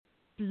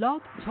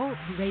Blog Talk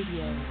Radio.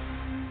 8,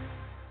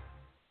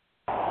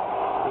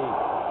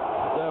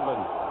 7,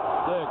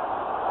 6,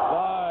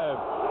 5,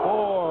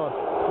 4,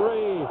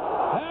 3.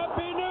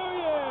 Happy New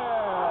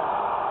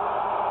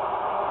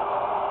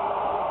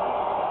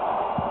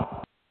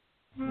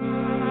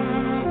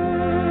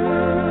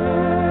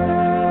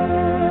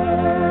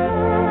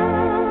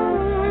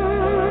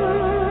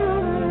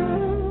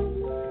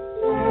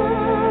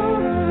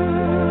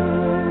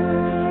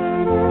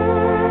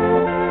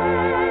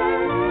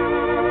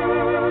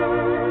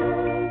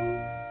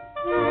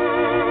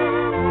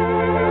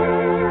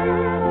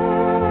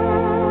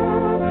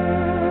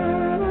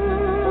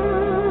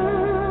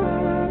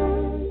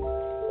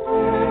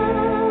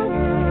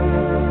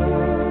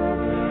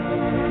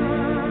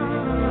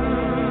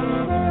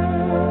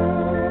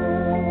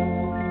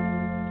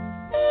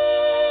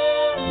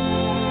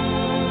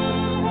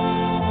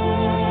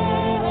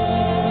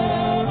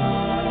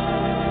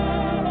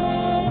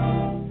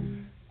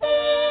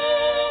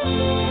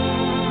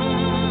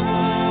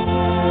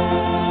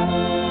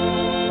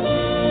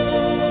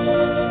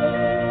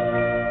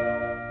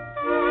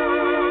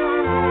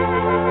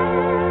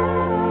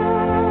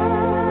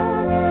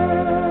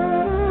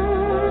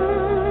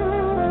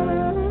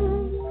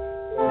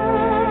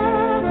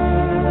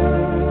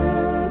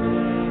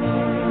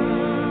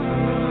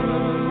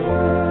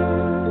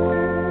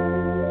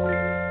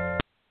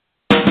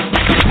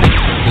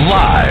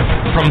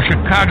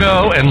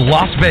Chicago and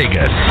Las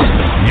Vegas.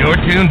 You're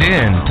tuned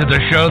in to the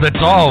show that's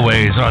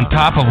always on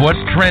top of what's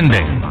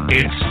trending.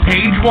 It's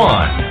Page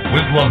One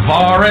with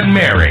Levar and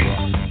Mary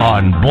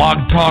on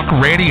Blog Talk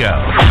Radio.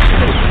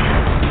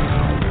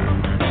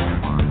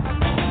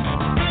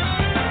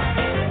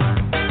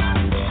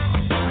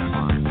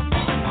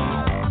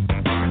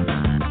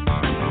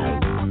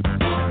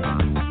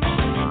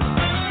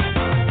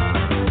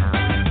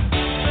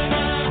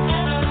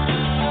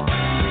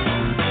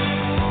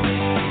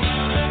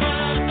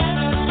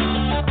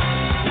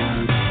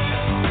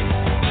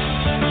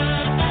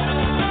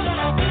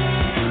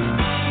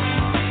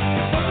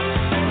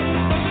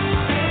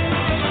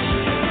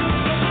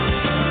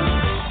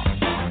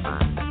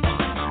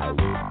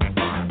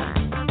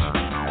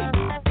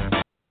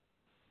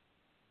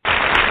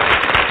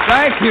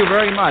 Thank you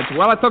very much.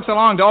 Well, it took so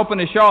long to open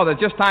the show that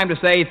it's just time to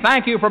say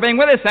thank you for being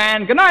with us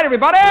and good night,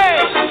 everybody!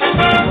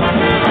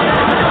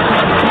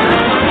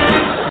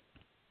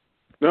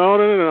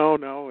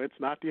 No, it's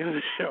not the end of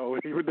the show,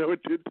 even though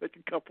it did take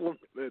a couple of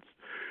minutes.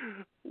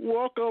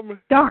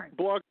 Welcome,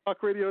 Blog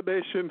Talk Radio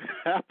Nation.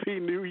 Happy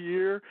New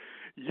Year.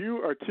 You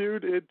are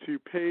tuned into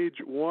Page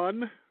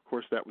One. Of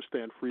course, that was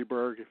Stan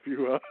Freberg, if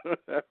you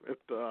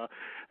haven't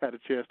had a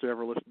chance to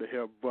ever listen to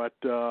him. But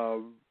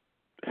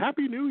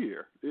Happy New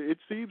Year. It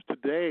seems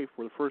today,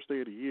 for the first day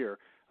of the year,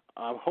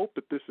 I hope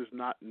that this is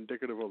not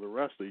indicative of the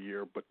rest of the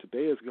year, but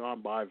today has gone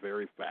by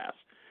very fast.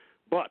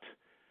 But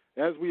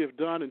as we have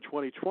done in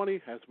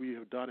 2020, as we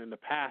have done in the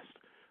past,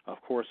 of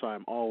course,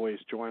 I'm always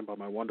joined by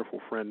my wonderful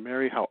friend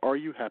Mary. How are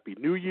you? Happy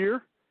New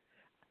Year.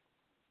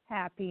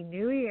 Happy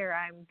New Year.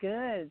 I'm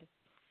good.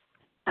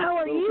 How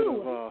are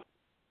you?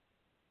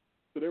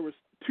 So there was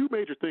two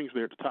major things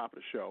there at the top of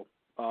the show.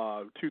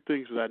 Two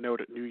things that I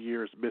noted New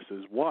Year's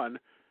misses. One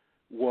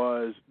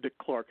was Dick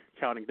Clark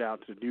counting down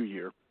to the new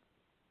year.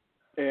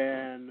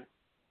 And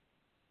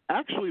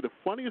actually the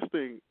funniest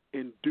thing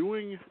in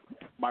doing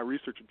my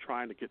research and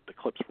trying to get the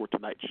clips for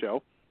tonight's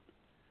show,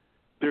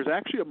 there's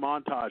actually a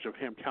montage of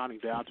him counting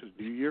down to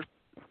the new year.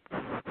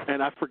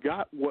 And I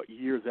forgot what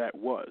year that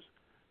was.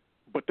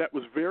 But that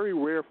was very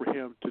rare for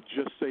him to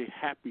just say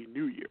Happy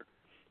New Year.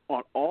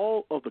 On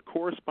all of the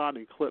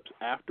corresponding clips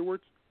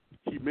afterwards,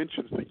 he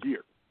mentions the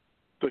year.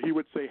 So he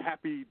would say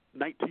Happy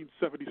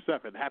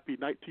 1977, Happy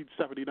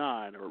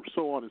 1979, or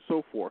so on and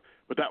so forth.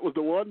 But that was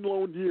the one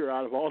lone year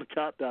out of all the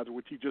countdowns in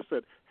which he just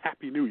said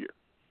Happy New Year.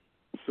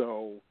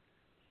 So,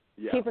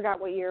 yeah. He forgot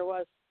what year it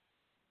was.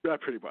 Yeah,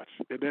 pretty much.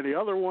 And then the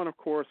other one, of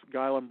course,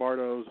 Guy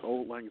Lombardo's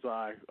Old Lang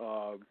Syne.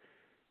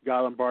 Guy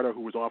Lombardo,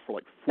 who was on for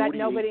like 48 that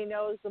nobody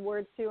knows the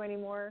words to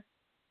anymore.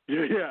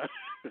 Yeah.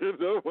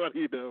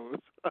 Nobody knows.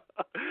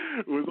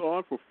 Was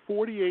on for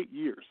 48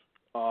 years.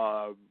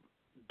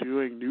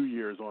 Doing New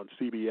Year's on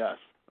CBS.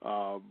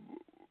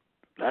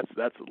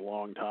 That's a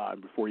long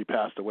time before he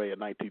passed away in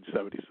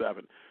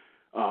 1977.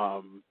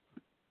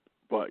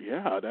 But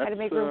yeah, that's... Had to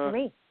make room for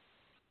me.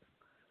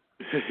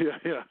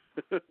 Yeah.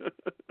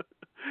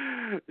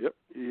 Yep.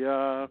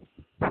 Yeah.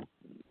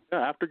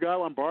 After Guy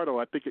Lombardo,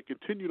 I think it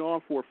continued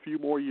on for a few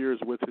more years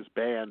with his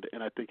band,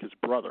 and I think his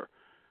brother,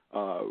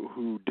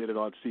 who did it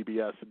on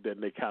CBS, and then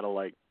they kind of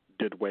like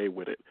did away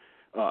with it.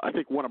 I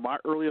think one of my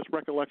earliest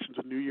recollections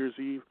of New Year's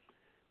Eve,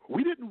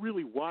 we didn't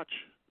really watch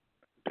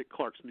Dick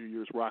Clark's New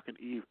Year's Rockin'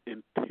 Eve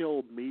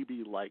until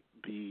maybe like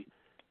the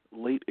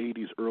late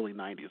 80s, early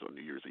 90s on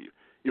New Year's Eve.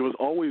 It was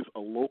always a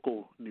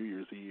local New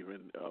Year's Eve,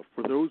 and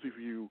for those of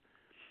you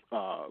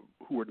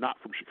who are not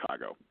from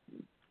Chicago,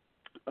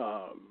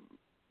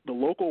 the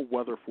local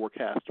weather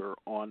forecaster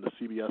on the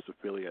CBS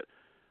affiliate,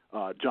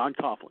 John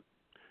Coughlin,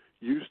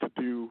 used to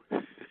do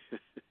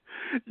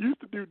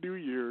New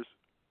Year's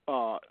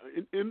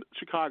in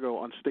Chicago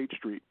on State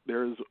Street,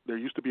 there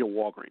used to be a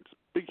Walgreens,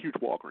 big, huge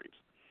Walgreens.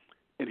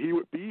 And he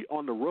would be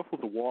on the roof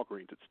of the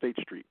Walgreens at State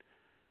Street.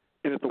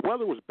 And if the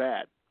weather was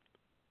bad,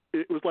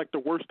 it was like the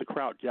worst the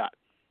crowd got.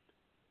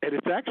 And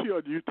it's actually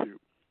on YouTube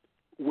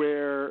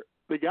where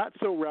they got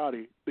so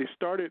rowdy, they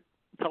started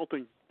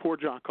pelting poor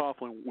John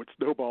Coughlin with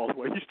snowballs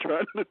while he's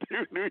trying to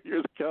do New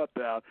Year's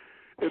countdown.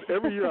 And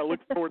every year I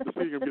look forward to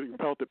seeing him getting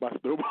pelted by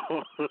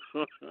snowballs.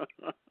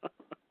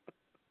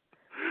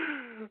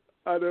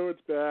 I know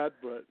it's bad,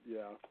 but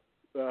yeah.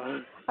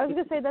 I was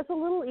going to say, that's a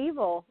little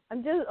evil.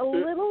 I'm just a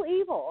little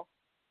evil.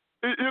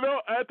 You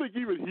know, I think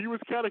even he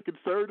was kind of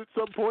concerned at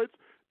some points,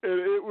 and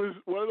it was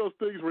one of those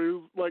things where he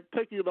was like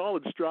taking it all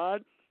in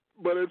stride,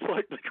 but it's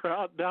like the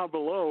crowd down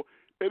below,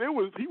 and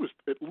he was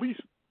at least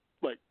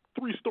like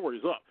 3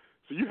 stories up,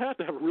 so you have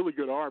to have a really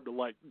good arm to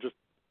like just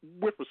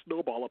whip a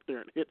snowball up there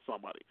and hit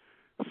somebody.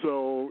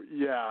 So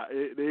yeah,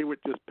 they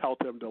would just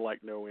pelt him to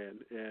like no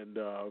end, and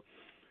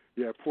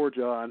yeah, poor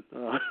John,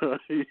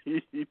 he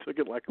took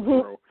it like a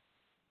pro.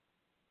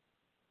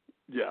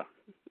 Yeah,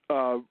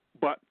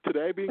 but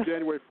today being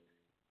January.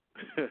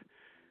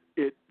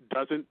 It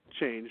doesn't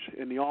change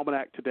in the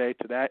almanac today.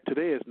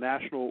 Today is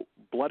National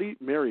Bloody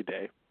Mary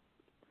Day.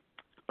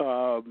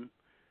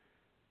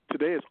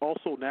 Today is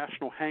also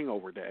National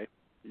Hangover Day.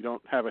 You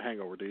don't have a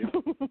hangover, do you?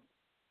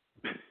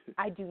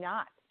 I do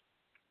not.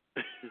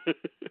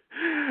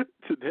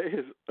 Today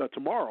is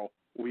tomorrow.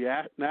 We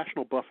have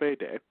National Buffet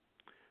Day.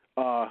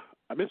 I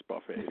miss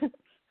buffets.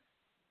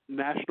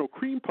 National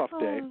Cream Puff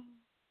Day.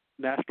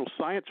 National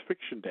Science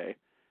Fiction Day.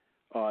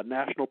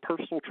 National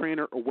Personal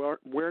Trainer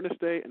Awareness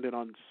Day, and then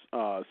on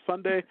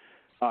Sunday,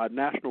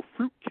 National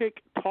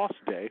Fruitcake Toss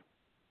Day,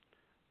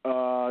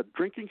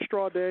 Drinking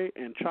Straw Day,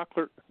 and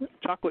Chocolate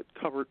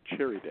Covered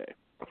Cherry Day.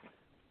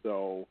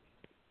 So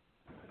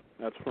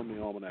that's from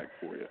the almanac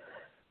for you.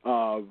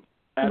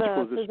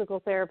 The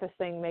physical therapist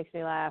thing makes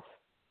me laugh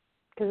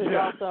because it's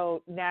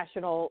also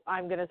National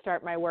I'm going to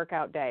start my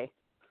workout day.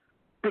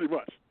 Pretty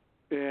much.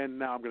 And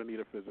now I'm going to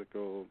need a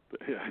physical.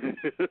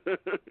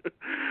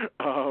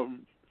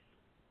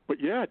 But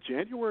yeah,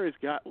 January's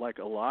got like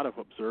a lot of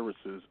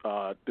observances.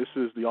 This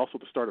is also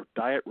the start of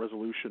Diet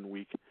Resolution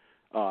Week,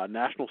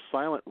 National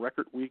Silent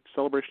Record Week,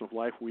 Celebration of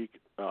Life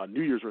Week,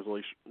 New Year's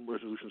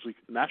Resolutions Week,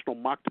 National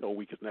Mocktail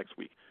Week is next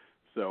week.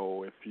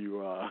 So if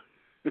you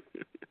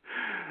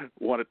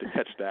wanted to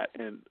catch that,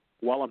 and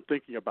while I'm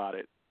thinking about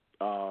it,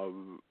 a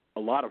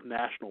lot of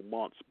national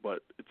months,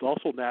 but it's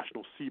also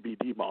National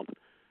CBD Month.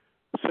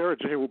 Sarah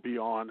J will be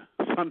on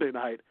Sunday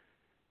night,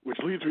 which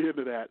leads me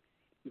into that.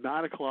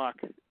 9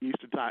 o'clock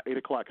Eastern Time, 8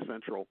 o'clock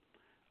Central.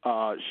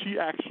 She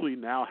actually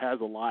now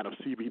has a line of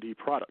CBD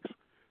products.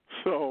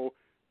 So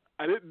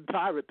I didn't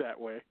time it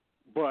that way,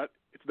 but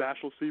it's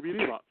National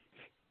CBD Month,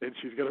 and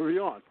she's going to be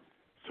on.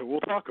 So we'll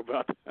talk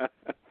about that.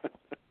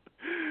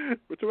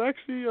 Which I'm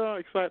actually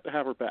excited to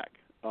have her back.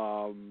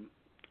 So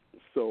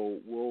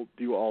we'll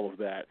do all of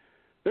that.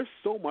 There's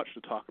so much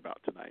to talk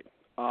about tonight.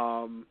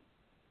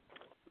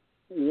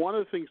 One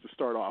of the things to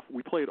start off,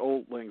 we played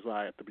Old Lang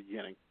Syne at the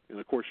beginning, and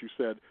of course you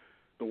said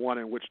the one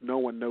in which no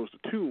one knows the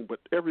tune, but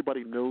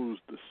everybody knows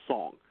the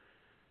song.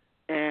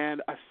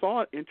 And I saw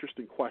an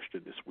interesting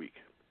question this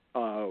week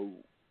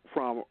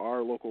from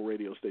our local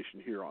radio station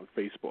here on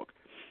Facebook.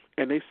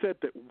 And they said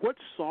that what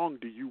song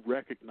do you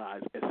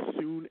recognize as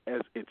soon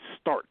as it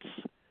starts?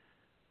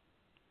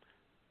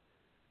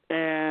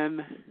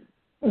 And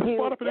I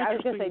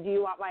was going to say, do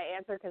you want my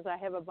answer? Because I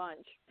have a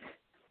bunch.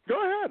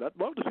 Go ahead. I'd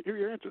love to hear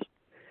your answers.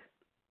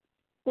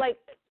 Like,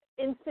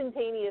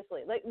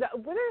 instantaneously. Like,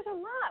 but there's a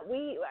lot.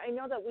 I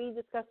know that we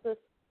discussed this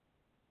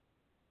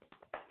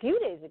a few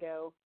days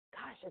ago.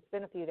 Gosh, it's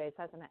been a few days,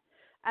 hasn't it?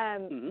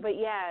 But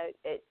yeah,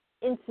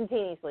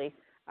 instantaneously.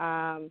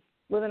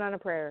 Living on a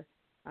Prayer,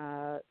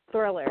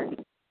 Thriller.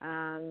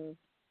 I'm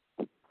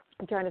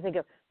trying to think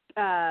of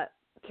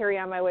Carry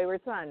On My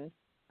Wayward Son,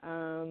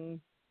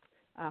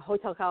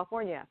 Hotel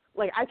California.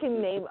 Like, I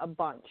can name a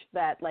bunch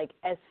that, like,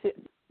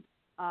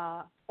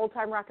 Old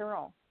Time Rock and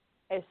Roll.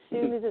 As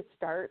soon as it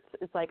starts,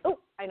 it's like, oh,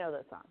 I know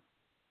this song.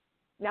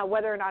 Now,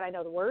 whether or not I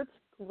know the words,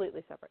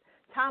 completely separate.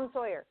 Tom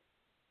Sawyer.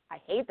 I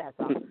hate that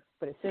song,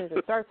 but as soon as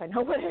it starts, I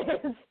know what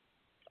it is.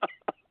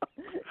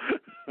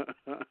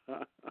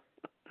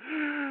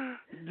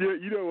 Yeah,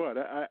 you know what?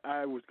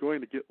 I was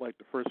going to get like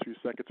the first few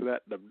seconds of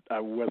that, and I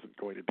wasn't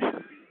going to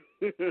do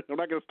it. I'm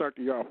not going to start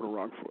the year off on the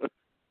wrong foot.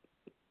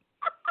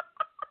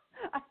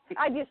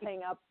 I just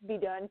hang up, be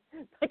done.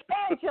 Like,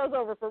 hey, show's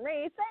over for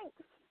me. Thanks.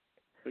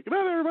 Good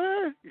night,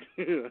 everybody.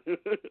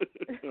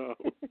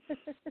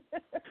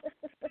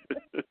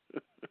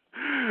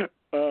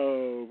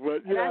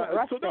 But yeah, I'm a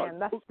Rush fan.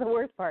 That's the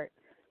worst part.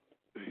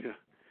 Yeah.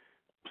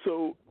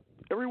 So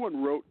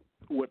everyone wrote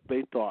what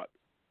they thought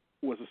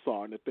was a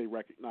song that they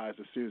recognized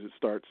as soon as it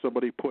starts.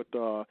 Somebody put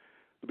the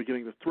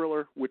beginning of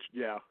Thriller, which,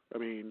 yeah, I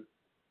mean,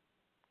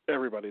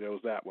 everybody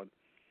knows that one.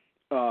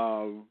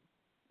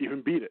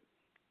 Even Beat It,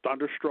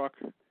 Thunderstruck.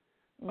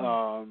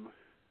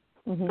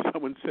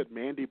 Someone said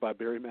Mandy by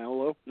Barry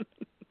Manilow.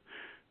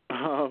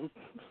 Of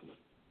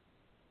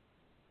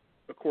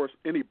course,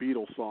 any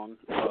Beatles song,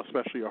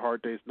 especially A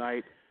Hard Day's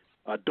Night.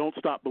 Don't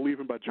Stop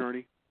Believing by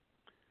Journey.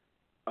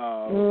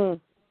 And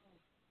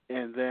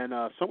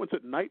then Someone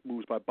Said Night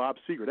Moves by Bob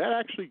Seger. That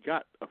actually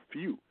got a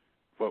few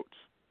votes.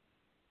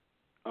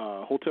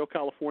 Hotel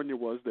California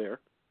was there.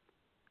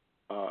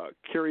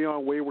 Carry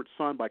On Wayward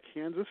Son by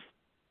Kansas.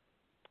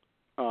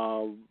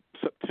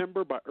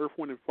 September by Earth,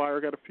 Wind, and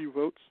Fire got a few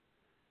votes.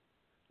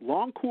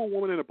 Long Cool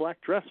Woman in a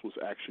Black Dress was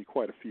actually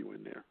quite a few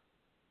in there.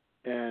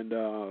 And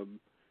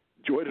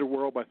Joy to the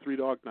World by Three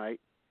Dog Night.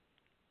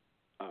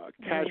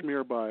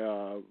 Kashmir by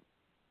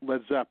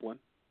Led Zeppelin.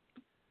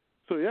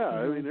 So, yeah,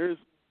 I mean, there's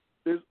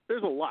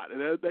a lot.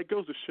 And that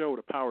goes to show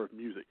the power of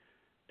music.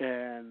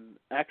 And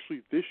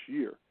actually this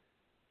year,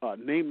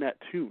 Name That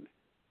Tune,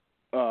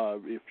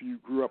 if you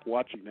grew up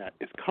watching that,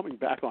 is coming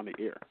back on the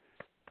air.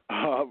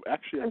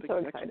 Actually, I think so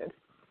next excited. month.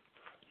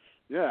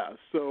 Yeah,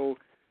 so,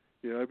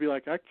 I'd be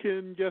like, I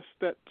can guess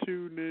that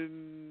tune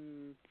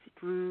in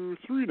through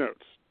 3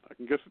 notes. I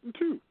can guess it in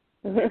 2.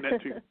 Name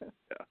that tune.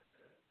 Yeah.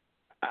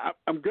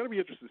 I'm going to be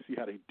interested to see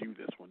how they do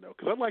this one, though,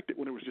 because I liked it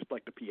when it was just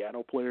like the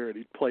piano player and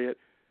he'd play it,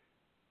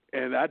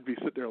 and I'd be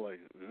sitting there like,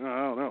 I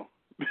don't know.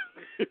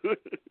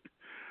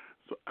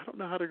 So I don't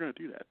know how they're going to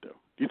do that, though.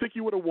 Do you think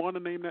you would have won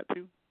to Name That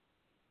Tune?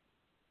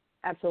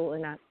 Absolutely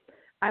not.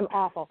 I'm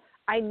awful.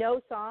 I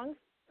know songs.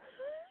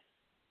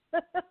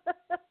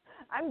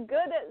 I'm good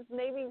at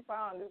naming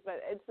songs,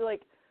 but it's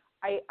like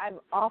I'm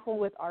awful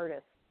with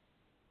artists.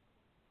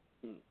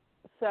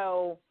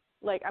 So,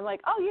 like, I'm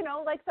like,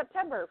 oh, like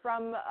September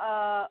from,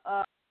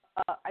 I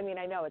mean,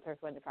 I know it's Earth,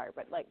 Wind, and Fire,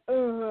 but like,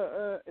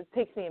 it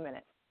takes me a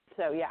minute.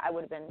 So, yeah, I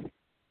would have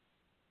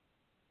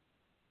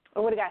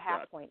got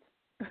half points.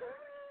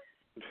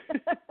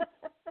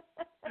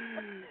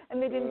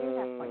 And they didn't do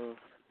half points.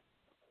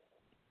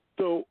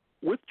 So,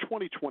 with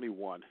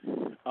 2021,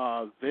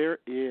 there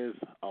is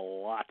a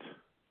lot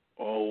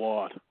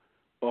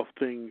of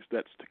things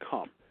that's to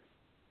come.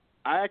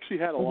 I actually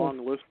had a long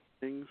list of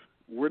things.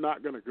 We're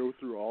not going to go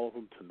through all of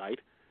them tonight.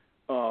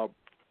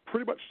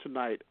 Pretty much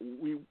tonight,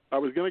 I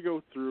was going to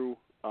go through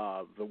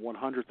the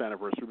 100th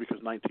anniversary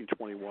because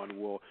 1921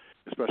 will,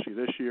 especially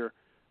this year,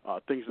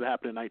 things that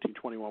happened in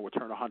 1921 will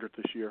turn 100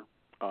 this year.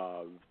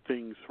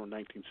 Things from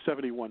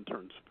 1971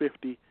 turns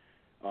 50,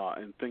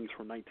 and things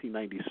from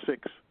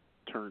 1996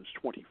 turns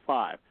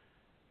 25.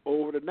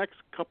 Over the next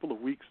couple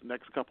of weeks,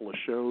 next couple of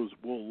shows,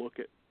 we'll look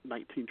at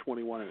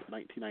 1921 and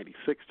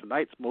 1996.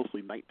 Tonight's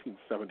mostly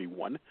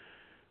 1971,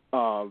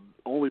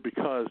 only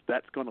because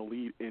that's going to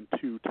lead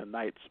into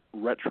tonight's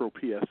retro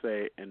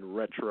PSA and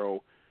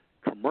retro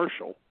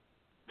commercial,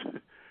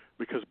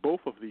 because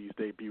both of these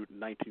debuted in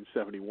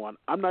 1971.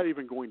 I'm not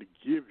even going to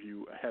give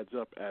you a heads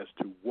up as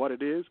to what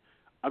it is.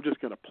 I'm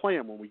just going to play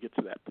them when we get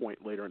to that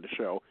point later in the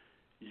show.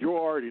 You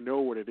already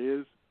know what it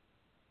is,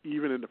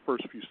 even in the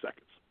first few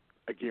seconds.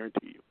 I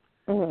guarantee you.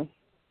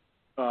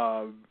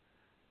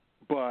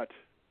 But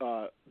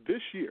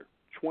this year,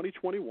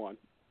 2021,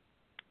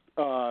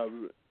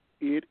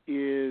 it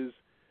is.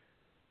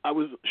 I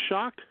was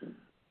shocked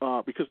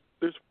because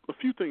there's a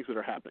few things that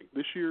are happening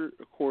this year.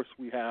 Of course,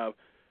 we have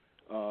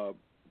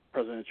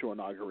presidential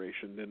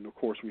inauguration, and of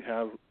course, we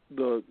have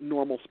the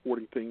normal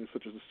sporting things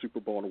such as the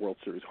Super Bowl and the World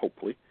Series.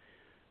 Hopefully,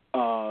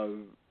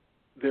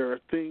 there are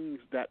things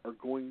that are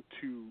going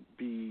to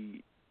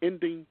be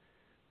ending,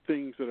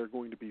 things that are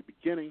going to be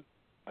beginning.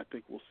 I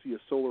think we'll see a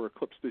solar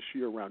eclipse this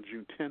year around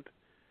June 10th.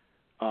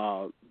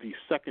 The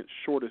second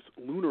shortest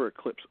lunar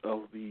eclipse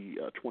of the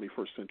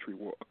 21st century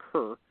will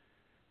occur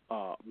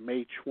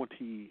May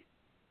 26th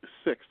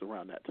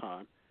around that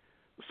time.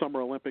 The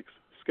Summer Olympics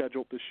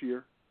scheduled this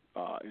year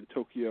in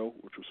Tokyo,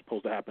 which was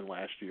supposed to happen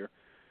last year.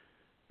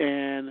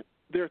 And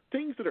there are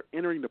things that are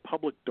entering the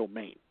public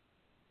domain.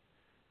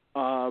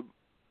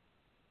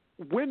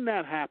 When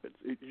that happens,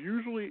 it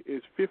usually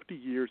is 50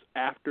 years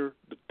after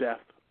the death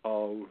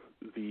of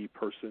the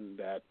person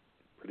that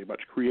pretty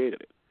much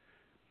created it.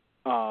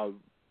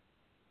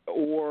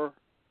 Or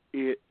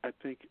it, I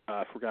think,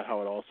 I forgot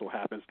how it also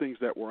happens, things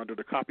that were under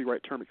the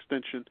copyright term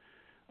extension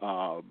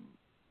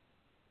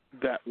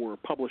that were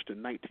published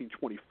in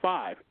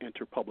 1925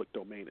 enter public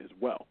domain as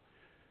well.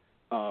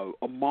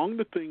 Among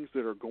the things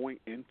that are going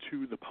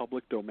into the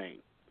public domain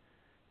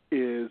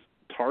is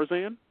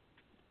Tarzan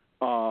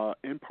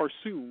and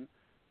Parsoon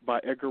by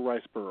Edgar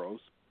Rice Burroughs,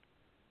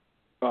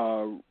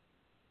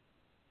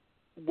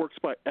 works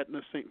by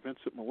Edna St.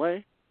 Vincent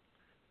Millay,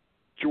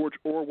 George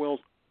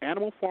Orwell's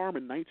Animal Farm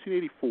in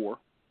 1984,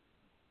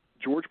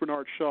 George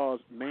Bernard Shaw's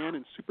Man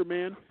and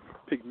Superman,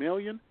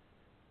 Pygmalion,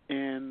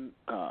 and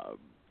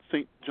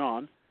St.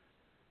 John,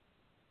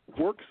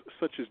 works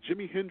such as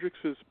Jimi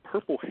Hendrix's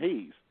Purple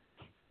Haze,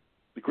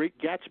 The Great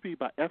Gatsby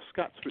by F.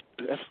 Scott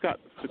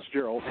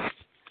Fitzgerald,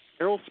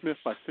 Errol Smith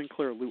by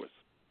Sinclair Lewis.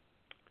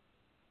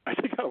 I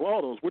think out of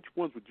all those, which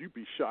ones would you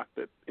be shocked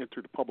that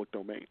entered the public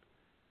domain?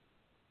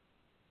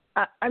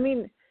 I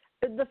mean,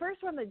 the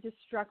first one that just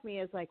struck me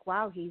as like,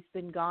 wow, he's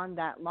been gone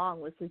that long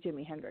was the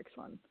Jimi Hendrix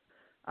one.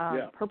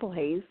 Purple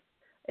Haze.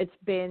 It's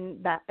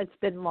been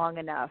long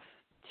enough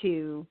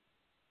to.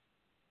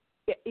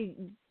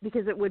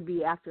 because it would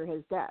be after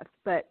his death.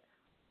 But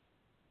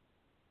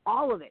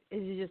all of it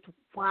is just,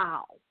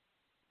 wow.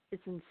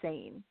 It's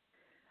insane.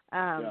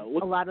 A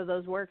lot of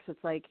those works,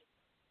 it's like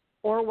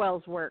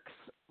Orwell's works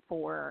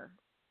for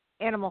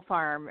Animal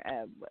Farm,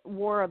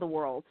 War of the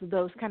Worlds,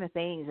 those kind of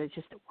things. It's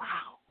just,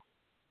 wow.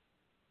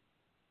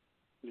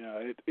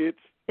 Yeah, it's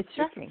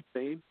shocking. It's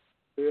insane.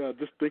 Yeah,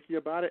 just thinking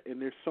about it, and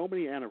there's so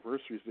many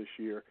anniversaries this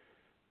year,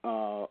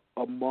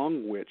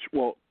 among which,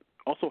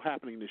 also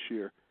happening this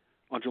year,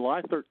 on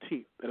July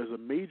 13th, that is a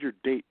major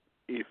date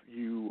if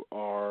you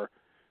are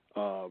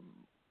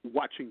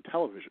watching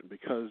television,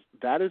 because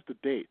that is the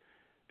date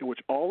in which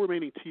all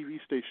remaining TV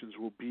stations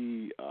will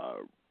be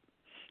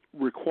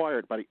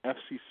required by the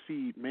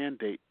FCC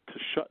mandate to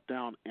shut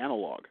down their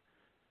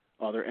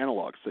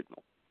analog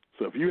signal.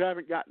 So if you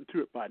haven't gotten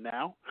to it by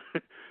now,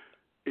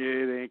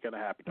 it ain't going to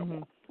happen no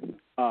more.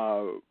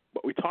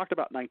 But we talked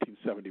about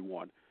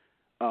 1971.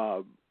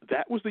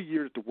 That was the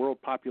year that the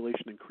world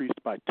population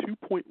increased by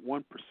 2.1%,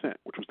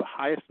 which was the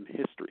highest in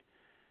history.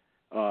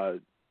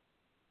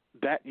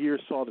 That year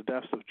saw the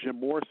deaths of Jim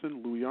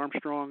Morrison, Louis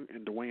Armstrong,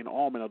 and Dwayne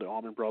Allman of the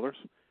Allman Brothers.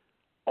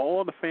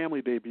 All in the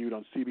Family debuted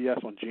on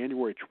CBS on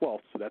January 12th,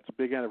 so that's a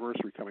big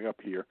anniversary coming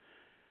up here.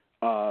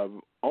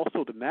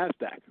 Also, the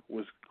NASDAQ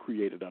was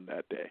created on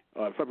that day,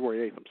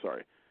 February 8th, I'm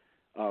sorry.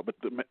 But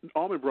the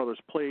Allman Brothers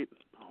played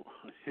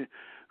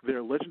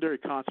their legendary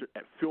concert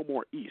at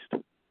Fillmore East,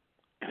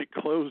 and it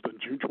closed on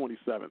June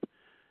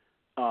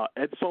 27th.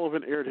 Ed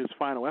Sullivan aired his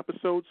final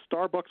episode.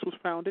 Starbucks was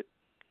founded.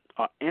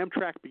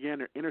 Amtrak began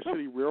their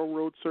intercity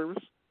railroad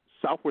service.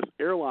 Southwest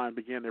Airlines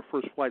began their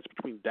first flights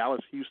between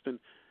Dallas, Houston,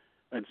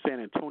 and San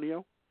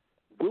Antonio.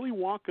 Willy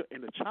Wonka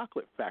and the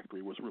Chocolate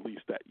Factory was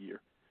released that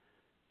year.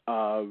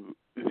 The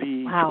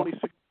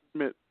 26th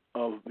Amendment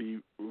of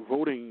the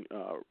voting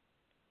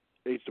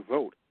age to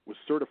vote was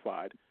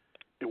certified,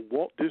 and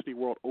Walt Disney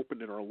World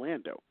opened in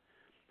Orlando.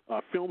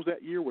 Films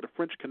that year were The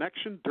French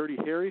Connection, Dirty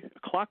Harry,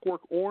 A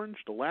Clockwork Orange,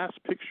 The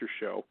Last Picture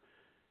Show.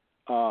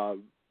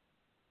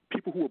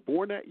 People who were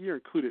born that year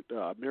included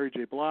Mary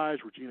J. Blige,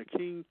 Regina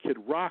King, Kid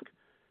Rock,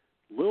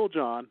 Lil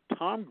Jon,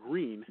 Tom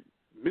Green,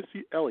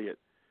 Missy Elliott,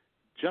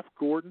 Jeff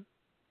Gordon,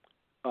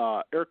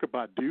 Erykah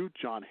Badu,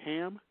 John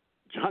Hamm,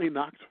 Johnny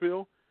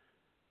Knoxville,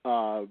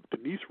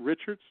 Denise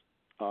Richards,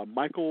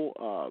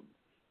 Michael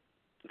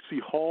C.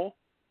 Hall,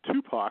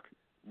 Tupac,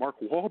 Mark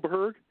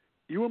Wahlberg,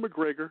 Ewan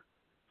McGregor,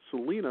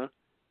 Selena,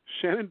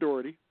 Shannon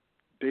Doherty,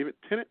 David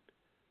Tennant,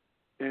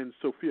 and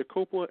Sofia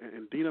Coppola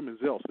and Dina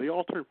Menzel. So they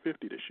all turned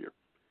 50 this year.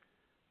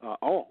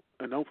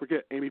 And don't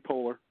forget Amy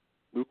Poehler,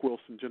 Luke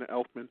Wilson, Jenna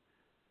Elfman,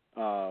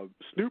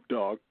 Snoop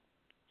Dogg,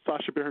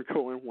 Sacha Baron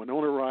Cohen,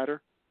 Winona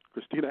Ryder,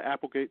 Christina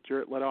Applegate,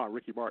 Jared Leto, and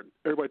Ricky Martin.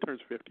 Everybody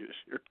turns 50 this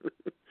year.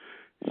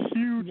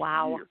 Huge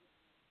year.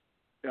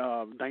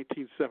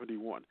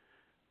 1971.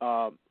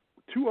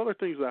 Two other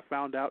things that I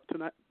found out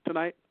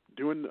tonight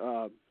doing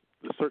the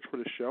search for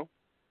this show.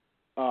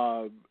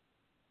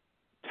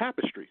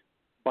 Tapestry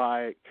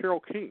by Carole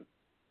King.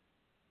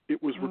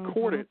 It was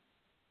recorded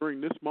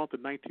during this month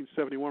of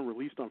 1971,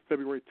 released on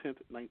February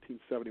 10th,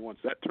 1971.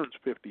 So that turns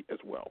 50 as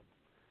well.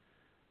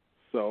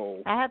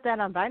 So I have that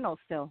on vinyl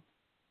still.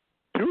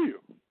 Do you?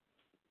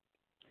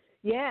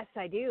 Yes,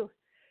 I do.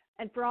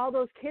 And for all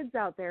those kids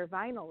out there,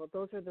 vinyl,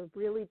 those are the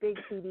really big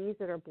CDs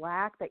that are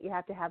black that you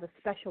have to have a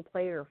special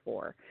player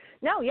for.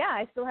 No, yeah,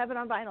 I still have it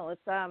on vinyl.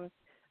 It's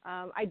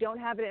I don't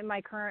have it in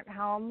my current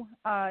home.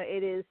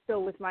 It is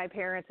still with my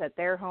parents at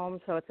their home,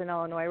 so it's in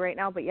Illinois right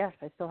now. But yes,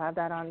 I still have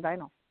that on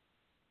vinyl.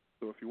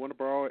 So if you want to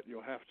borrow it,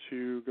 you'll have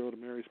to go to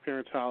Mary's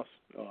parents' house,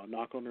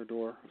 knock on their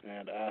door,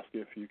 and ask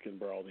if you can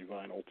borrow the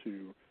vinyl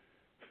to.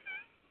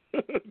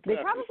 They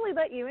probably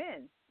let you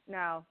in.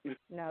 No,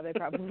 they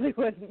probably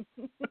wouldn't.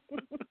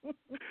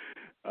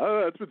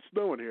 It's been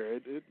snowing here.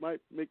 It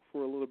might make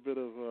for a little bit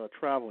of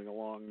traveling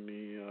along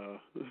the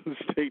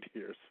state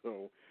here.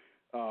 So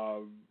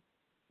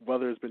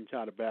weather has been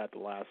kind of bad the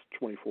last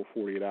 24,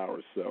 48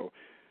 hours. So,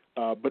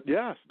 but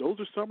yes, those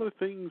are some of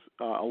the things,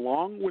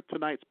 along with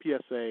tonight's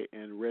PSA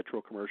and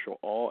retro commercial,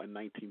 all in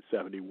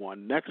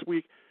 1971. Next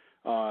week,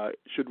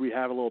 should we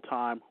have a little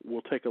time,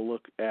 we'll take a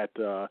look at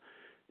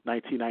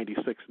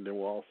 1996, and then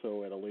we'll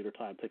also at a later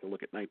time take a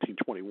look at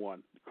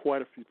 1921.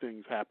 Quite a few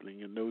things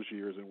happening in those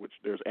years in which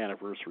there's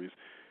anniversaries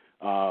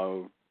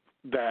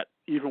that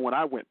even when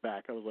I went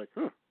back, I was like,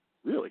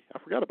 really? I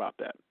forgot about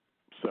that.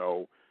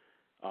 So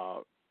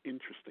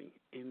interesting,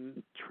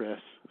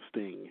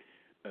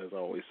 as I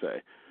always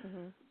say.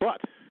 Mm-hmm.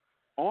 But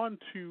on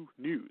to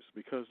news,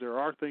 because there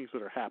are things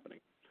that are happening.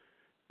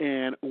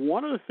 And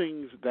one of the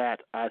things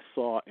that I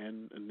saw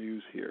in the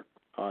news here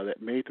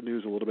that made the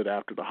news a little bit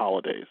after the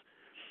holidays,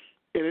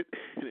 and it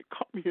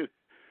caught me.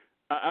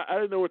 I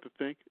didn't know what to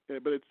think,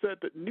 but it said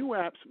that new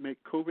apps make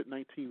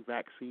COVID-19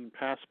 vaccine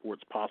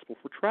passports possible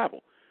for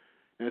travel.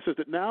 And it says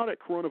that now that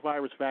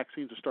coronavirus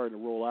vaccines are starting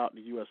to roll out in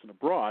the U.S. and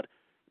abroad,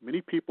 many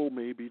people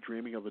may be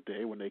dreaming of a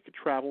day when they could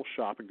travel,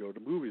 shop, and go to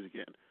movies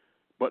again.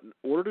 But in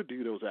order to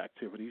do those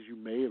activities, you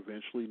may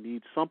eventually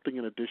need something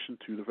in addition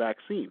to the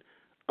vaccine,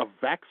 a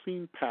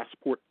vaccine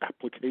passport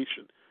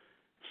application.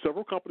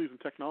 Several companies and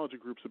technology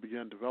groups have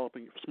begun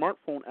developing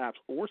smartphone apps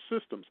or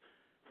systems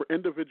for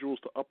individuals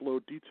to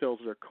upload details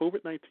of their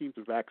COVID-19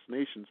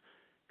 vaccinations,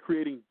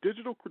 creating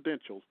digital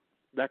credentials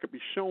that could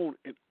be shown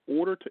in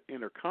order to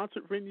enter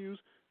concert venues,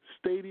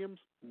 stadiums,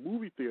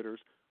 movie theaters,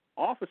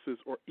 offices,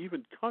 or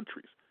even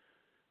countries.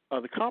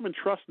 The Common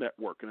Trust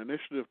Network, an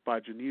initiative by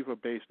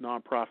Geneva-based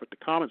nonprofit The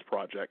Commons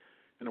Project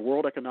and the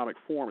World Economic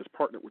Forum, has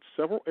partnered with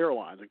several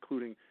airlines,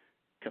 including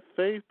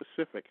Cathay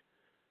Pacific,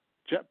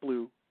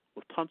 JetBlue,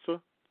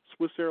 Lufthansa,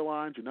 Swiss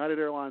Airlines, United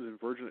Airlines, and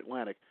Virgin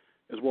Atlantic,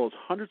 as well as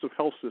hundreds of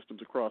health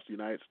systems across the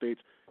United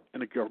States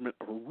and the government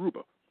of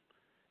Aruba.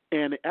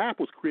 And the app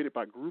was created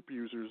by group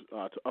users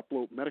to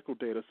upload medical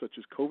data such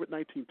as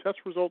COVID-19 test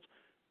results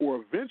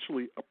or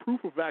eventually a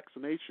proof of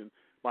vaccination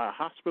by a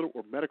hospital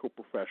or medical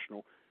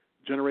professional,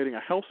 generating a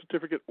health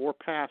certificate or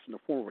pass in the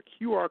form of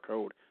a QR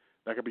code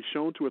that can be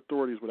shown to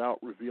authorities without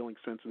revealing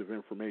sensitive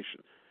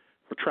information.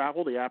 For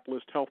travel, the app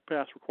lists health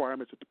pass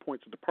requirements at the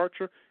points of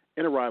departure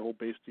and arrival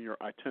based on your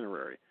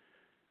itinerary.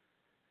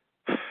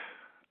 I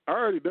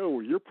already know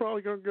where you're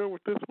probably going to go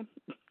with this one.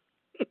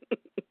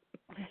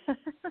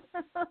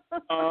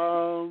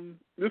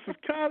 This is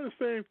kind of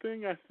the same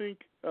thing, I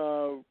think,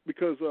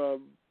 because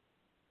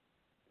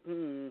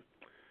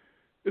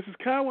this is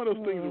kind of one of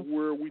those things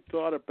where we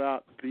thought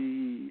about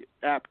the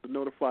app to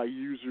notify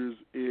users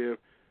if,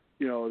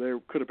 there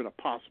could have been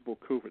a possible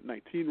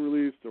COVID-19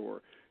 release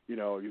or,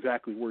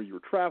 exactly where you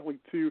were traveling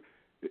to.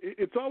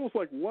 It's almost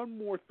like one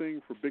more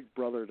thing for Big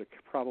Brother to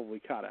probably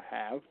kind of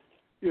have.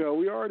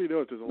 We already know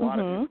that there's a lot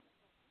of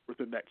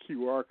within that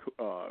QR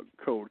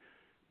code.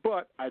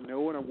 But I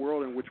know in a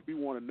world in which we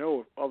want to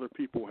know if other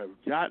people have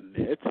gotten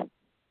it,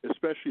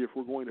 especially if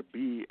we're going to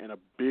be in a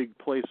big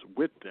place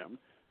with them,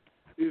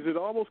 is it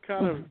almost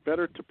kind of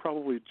better to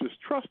probably just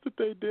trust that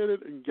they did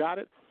it and got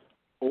it?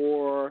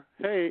 Or,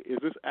 hey, is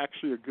this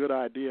actually a good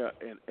idea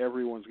and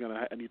everyone's going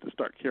to need to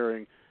start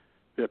carrying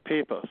their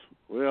papers?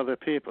 Well, their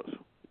papers.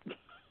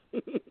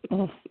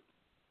 Or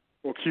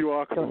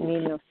QR codes. Don't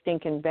need no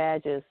stinking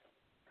badges.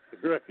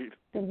 Right.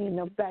 Don't need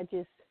no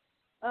badges.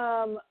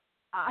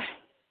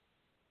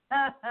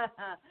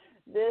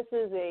 This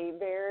is a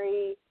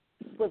very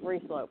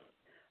slippery slope.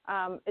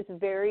 It's a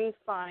very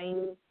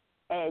fine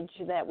edge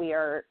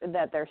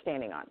that they're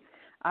standing on.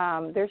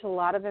 There's a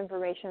lot of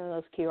information in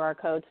those QR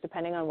codes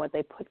depending on what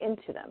they put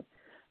into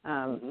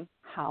them.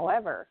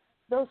 However,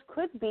 those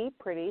could be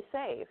pretty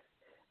safe.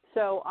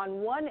 So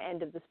on one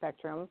end of the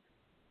spectrum,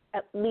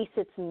 at least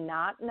it's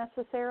not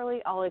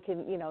necessarily all it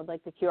can,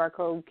 like the QR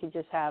code could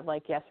just have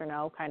like yes or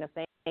no kind of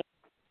thing.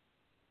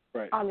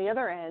 Right. On the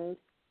other end,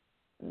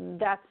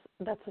 that's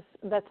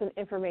an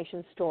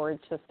information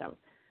storage system.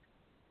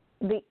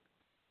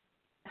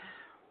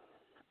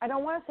 I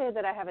don't want to say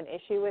that I have an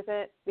issue with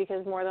it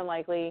because more than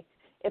likely,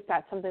 if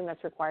that's something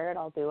that's required,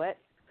 I'll do it.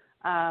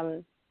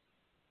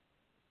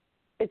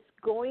 It's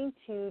going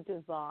to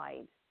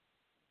divide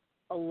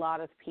a lot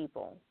of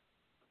people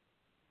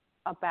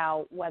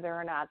about whether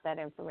or not that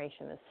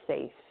information is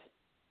safe.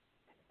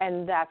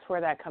 And that's where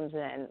that comes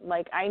in.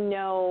 Like I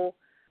know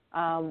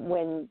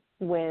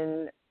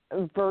when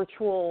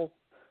virtual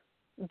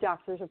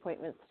doctor's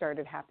appointments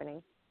started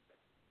happening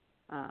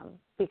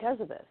because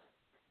of this.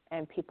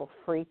 And people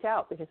freaked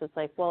out because it's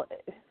like, well,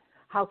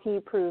 how can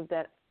you prove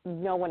that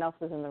no one else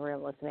is in the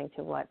room listening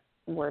to what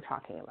we're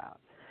talking about?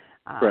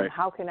 Right.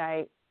 How can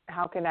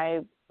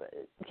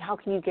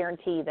you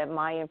guarantee that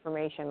my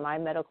information, my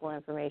medical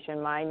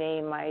information, my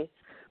name, my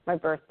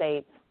birth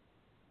date,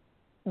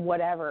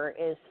 whatever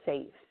is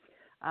safe?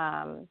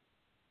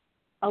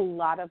 A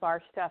lot of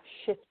our stuff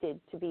shifted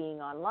to being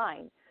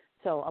online.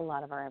 So a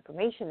lot of our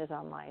information is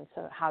online.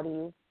 So how do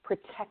you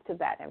protect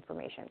that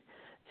information?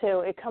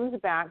 So it comes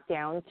back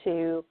down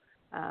to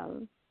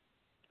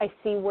I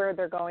see where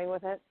they're going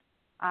with it.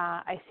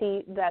 I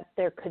see that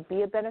there could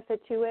be a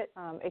benefit to it.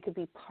 It could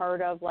be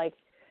part of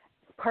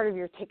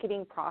your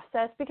ticketing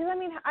process. Because, I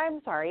mean,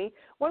 I'm sorry,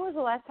 when was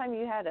the last time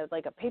you had a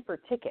paper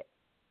ticket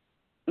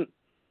to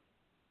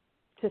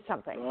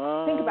something?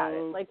 Think about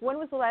it. Like, when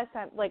was the last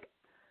time,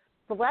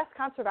 the last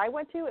concert I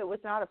went to, it was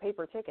not a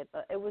paper ticket.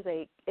 It was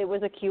a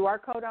QR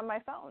code on my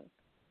phone.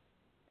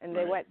 And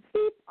they went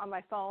beep on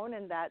my phone,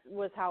 and that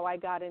was how I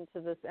got into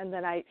this. And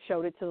then I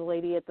showed it to the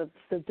lady at the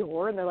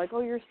door, and they're like,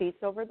 oh, your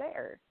seat's over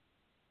there.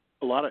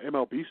 A lot of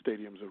MLB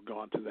stadiums have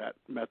gone to that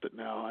method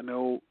now. I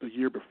know the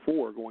year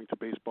before going to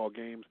baseball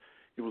games,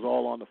 it was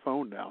all on the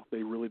phone now.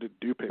 They really didn't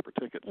do paper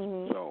tickets.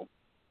 So,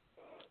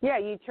 yeah,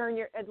 you turn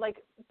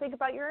think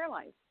about your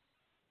airlines.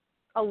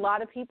 A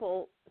lot of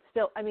people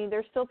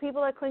there's still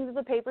people that cling to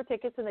the paper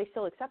tickets and they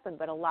still accept them,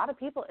 but a lot of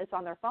people, it's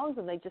on their phones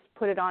and they just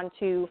put it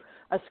onto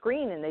a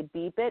screen and they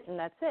beep it and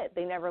that's it.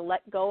 They never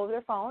let go of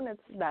their phone.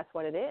 That's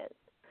what it is.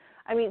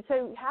 I mean,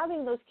 so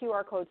having those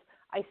QR codes,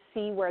 I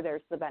see where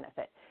there's the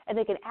benefit. And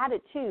they can add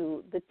it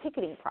to the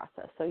ticketing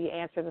process. So you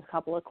answer a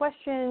couple of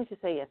questions. You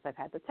say, yes, I've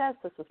had the test.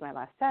 This was my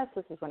last test.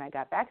 This is when I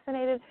got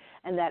vaccinated.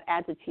 And that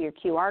adds it to your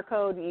QR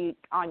code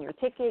on your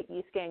ticket.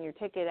 You scan your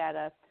ticket at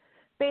a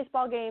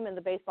baseball game, and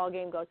the baseball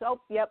game goes, oh,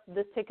 yep,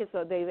 this ticket,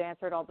 so they've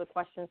answered all the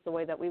questions the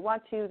way that we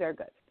want to, they're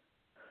good.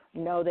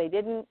 No, they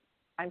didn't.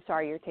 I'm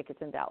sorry, your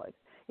ticket's invalid.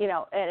 You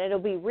know, and it'll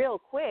be real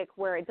quick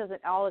where it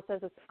doesn't, all it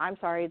says is, I'm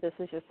sorry, this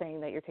is just saying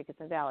that your ticket's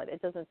invalid.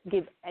 It doesn't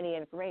give any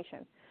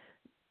information.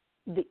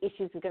 The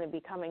issues are going to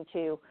be coming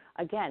to,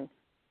 again,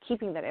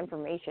 keeping that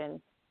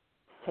information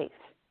safe.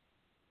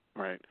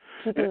 Right.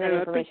 Keeping that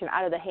information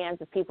out of the hands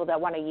of people that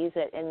want to use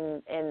it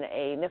in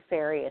a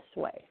nefarious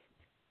way.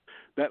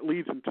 That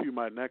leads into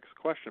my next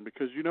question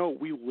because, you know,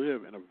 we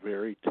live in a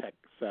very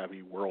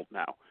tech-savvy world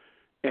now.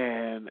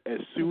 And as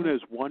soon as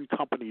one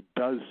company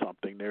does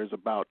something, there's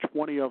about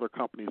 20 other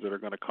companies that are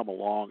going to come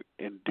along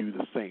and do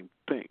the same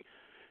thing.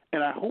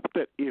 And I hope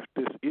that if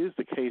this is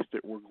the case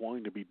that we're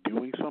going to be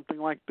doing something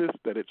like this,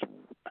 that it's,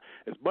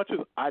 as much as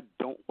I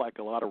don't like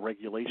a lot of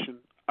regulation,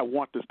 I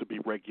want this to be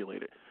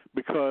regulated.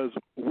 Because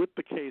with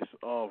the case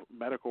of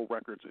medical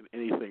records and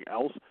anything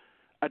else,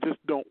 I just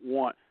don't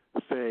want,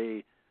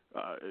 say,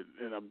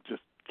 and I'm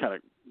just kind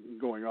of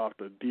going off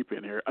the deep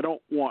end here, I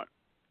don't want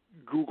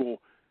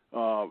Google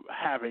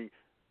having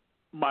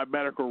my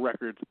medical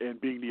records and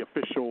being the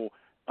official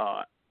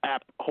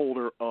app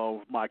holder of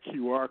my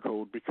QR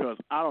code because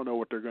I don't know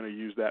what they're going to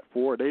use that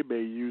for. They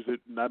may use it,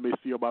 and I may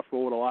see on my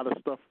phone a lot of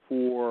stuff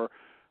for,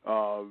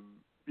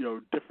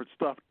 different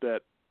stuff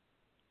that,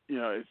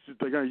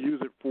 they're going to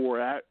use it for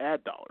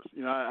ad dollars.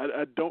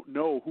 I don't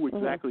know who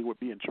exactly would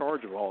be in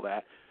charge of all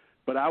that,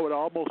 but I would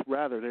almost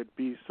rather there'd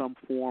be some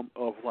form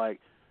of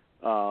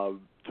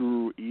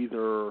through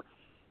either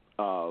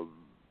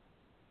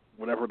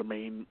whatever the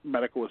main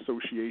medical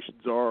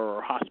associations are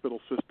or hospital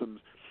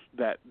systems,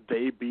 that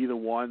they be the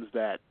ones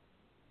that,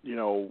 I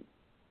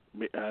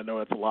know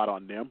that's a lot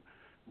on them,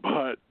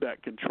 but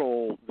that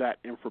control that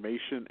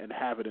information and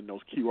have it in those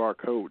QR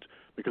codes,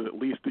 because at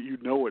least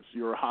it's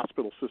your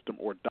hospital system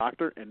or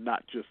doctor and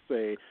not just,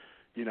 say,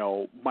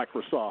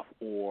 Microsoft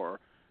or,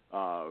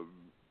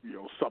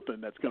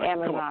 something that's going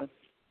to come up.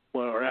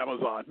 Or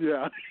Amazon,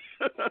 yeah.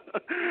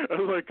 I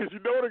was like, because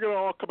they're going to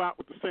all come out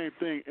with the same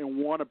thing and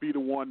want to be the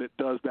one that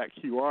does that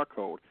QR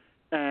code.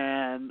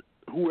 And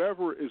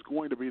whoever is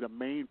going to be the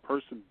main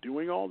person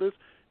doing all this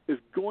is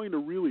going to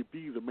really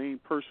be the main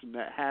person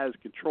that has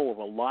control of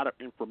a lot of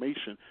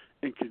information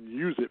and can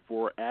use it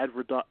for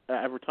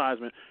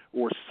advertisement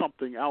or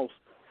something else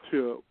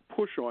to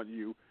push on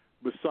you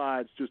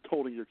besides just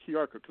holding your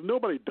QR code. Because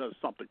nobody does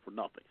something for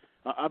nothing.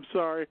 I'm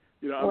sorry,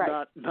 I'm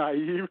not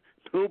naive.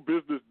 No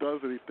business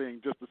does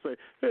anything just to say,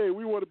 hey,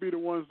 we want to be the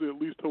ones that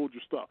at least hold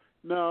your stuff.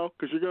 No,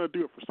 because you're going to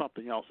do it for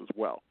something else as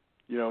well.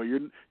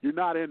 You're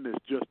not in this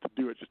just to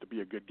do it, just to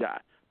be a good guy.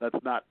 That's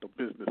not the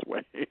business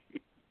way.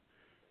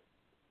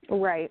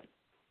 Right.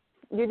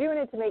 You're doing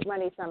it to make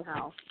money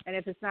somehow. And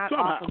if it's not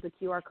off of the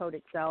QR code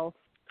itself,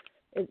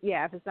 if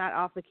it's not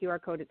off the QR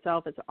code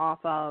itself, it's off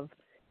of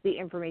the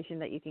information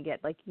that you can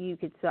get. Like you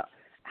could sell.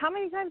 How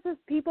many times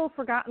have people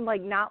forgotten,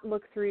 not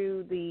look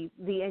through the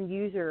end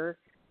user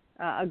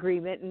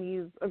agreement, and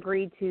you've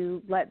agreed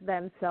to let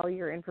them sell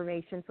your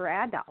information for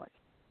ad dollars?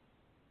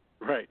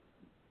 Right.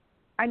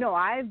 I know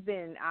I've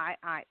been.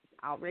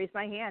 I'll raise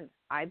my hand.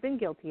 I've been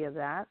guilty of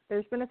that.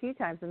 There's been a few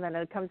times, and then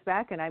it comes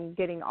back, and I'm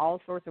getting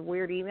all sorts of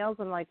weird emails.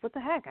 I'm like, what the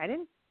heck? I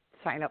didn't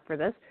sign up for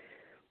this.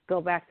 Go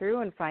back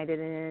through and find it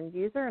in an end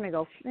user, and I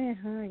go,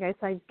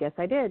 I guess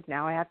I did.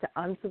 Now I have to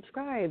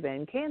unsubscribe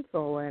and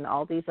cancel and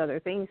all these other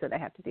things that I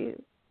have to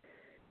do.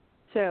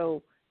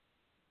 So,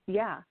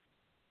 yeah,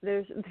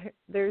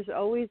 there's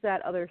always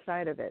that other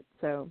side of it.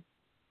 So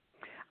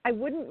I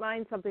wouldn't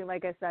mind something,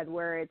 like I said,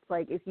 where it's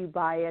like if you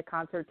buy a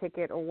concert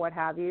ticket or what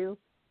have you,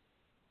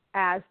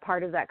 as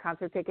part of that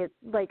concert ticket,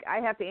 like I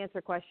have to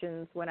answer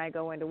questions when I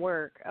go into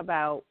work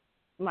about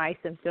my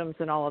symptoms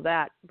and all of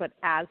that, but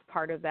as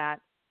part of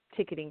that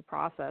ticketing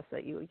process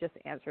that you just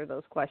answer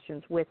those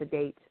questions with a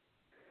date.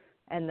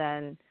 And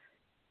then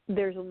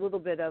there's a little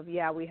bit of,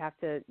 we have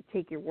to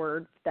take your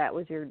word that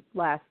was your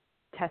last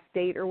test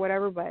date or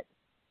whatever, but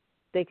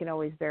they can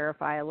always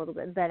verify a little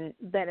bit. Then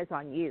it's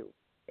on you.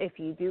 If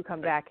you do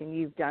come back and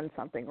you've done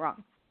something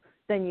wrong,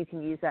 then you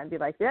can use that and be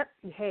like, yep,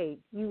 hey,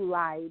 you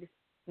lied.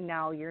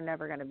 Now you're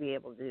never going to be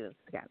able to do this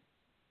again.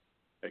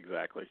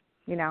 Exactly.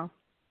 Yep,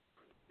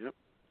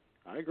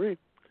 I agree.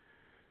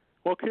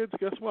 Well, kids,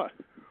 guess what?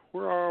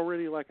 We're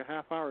already like a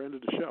half hour into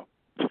the show.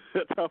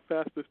 That's how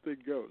fast this thing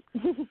goes.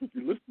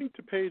 You're listening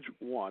to Page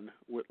 1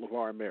 with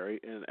Levar and Mary,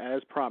 and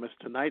as promised,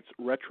 tonight's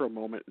retro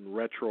moment and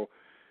retro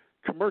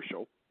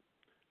commercial.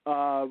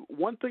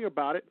 One thing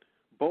about it,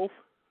 both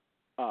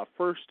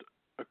first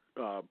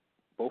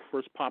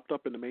popped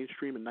up in the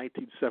mainstream in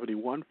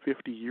 1971,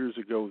 50 years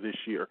ago this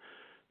year.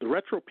 The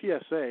Retro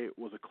PSA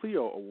was a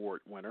Clio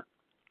Award winner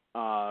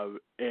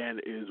and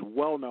is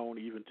well known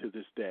even to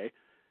this day.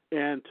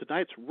 And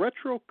tonight's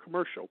retro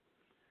commercial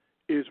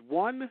is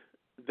one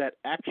that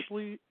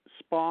actually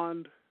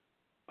spawned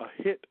a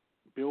hit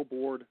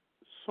Billboard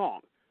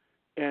song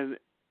and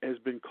has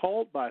been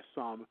called by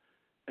some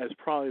as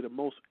probably the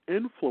most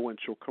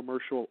influential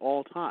commercial of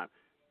all time.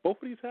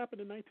 Both of these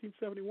happened in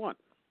 1971.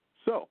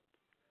 So,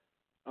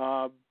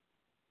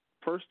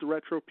 first the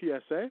retro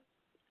PSA,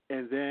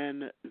 and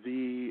then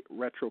the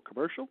retro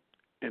commercial,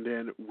 and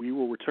then we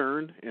will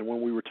return. And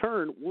when we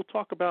return, we'll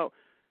talk about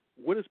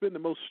what has been the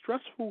most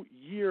stressful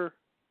year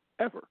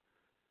ever.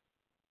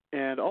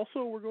 And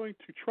also, we're going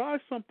to try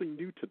something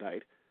new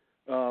tonight,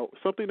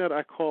 something that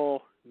I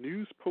call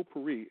News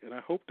Potpourri, and I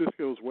hope this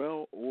goes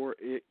well, or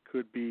it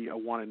could be a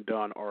one and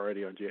done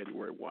already on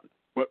January 1.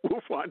 But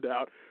we'll find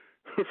out.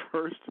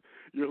 First,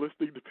 you're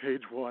listening to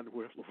Page One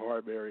with Levar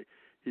and Mary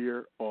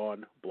here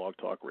on Blog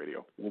Talk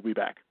Radio. We'll be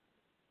back.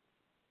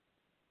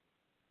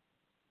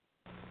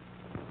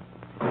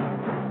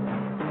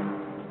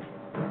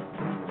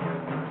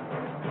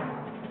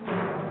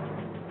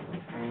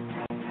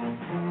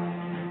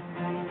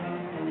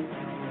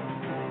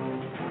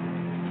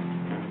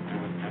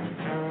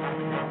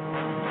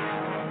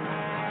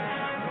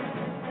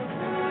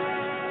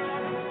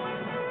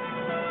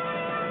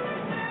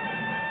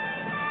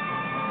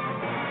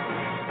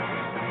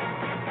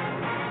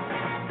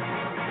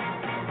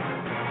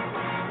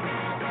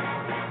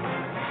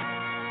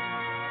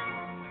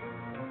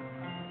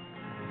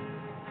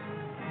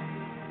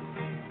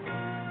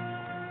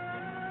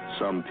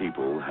 Some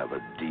people have a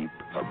deep,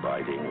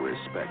 abiding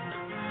respect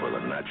for the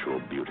natural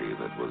beauty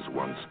that was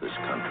once this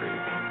country.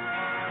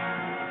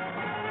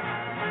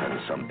 And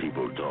some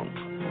people don't.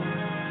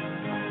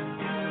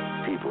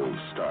 People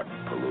start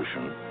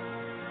pollution.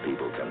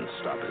 People can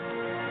stop it.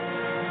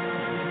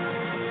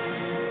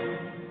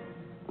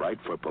 Write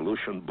for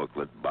Pollution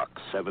Booklet, Box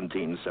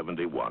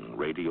 1771,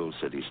 Radio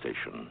City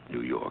Station,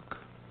 New York.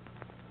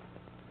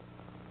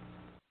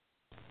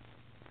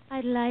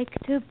 I'd like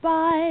to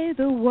buy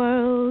the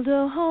world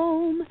a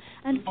home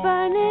and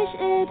furnish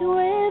it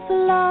with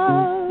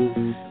love.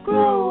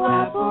 Grow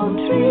apple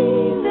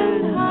trees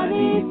and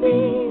honey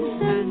bees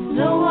and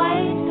snow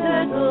white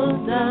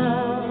turtle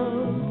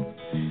doves.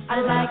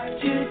 I'd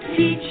like to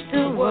teach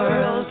the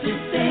world to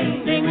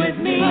sing with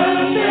me.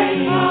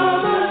 Perfect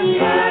harmony,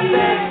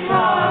 perfect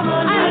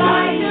harmony. I'd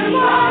like to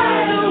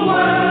buy the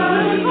world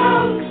a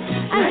coat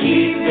and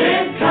keep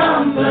it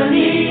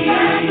company.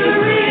 And the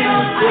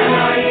real thing. I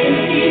like to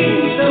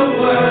keep the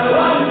world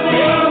one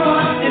thing,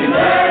 in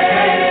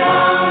perfect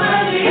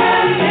harmony,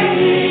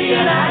 perfectly.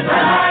 And I'd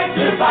like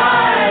to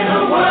buy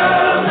the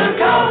world a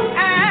coat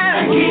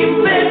and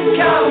keep it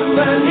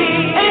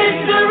company.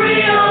 It's the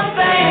real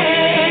thing.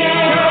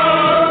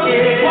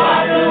 It's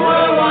what the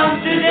world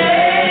wants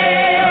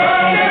today.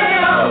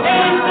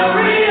 It's the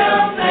real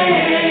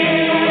thing.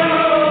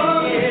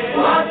 It's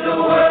what the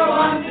world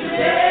wants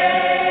today.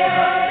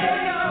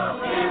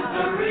 It's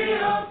the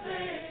real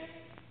thing.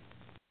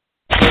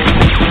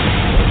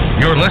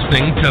 You're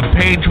listening to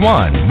Page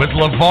One with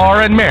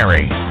Levar and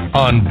Mary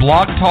on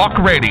Blog Talk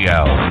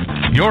Radio.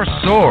 Your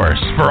source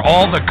for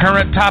all the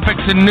current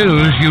topics and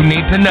news you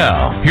need to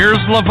know. Here's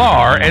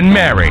Levar and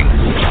Mary.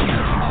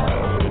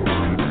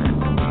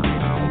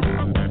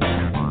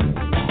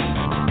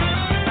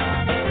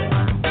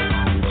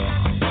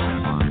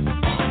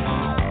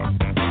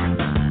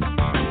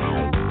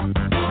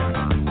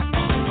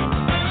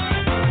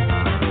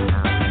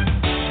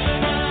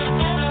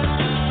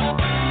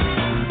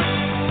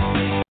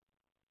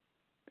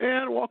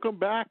 And welcome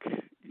back.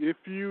 If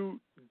you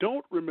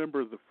don't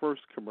remember the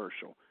first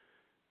commercial,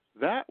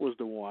 that was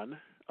the one,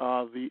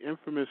 the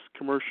infamous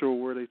commercial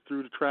where they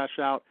threw the trash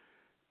out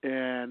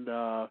and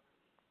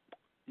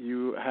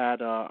you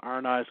had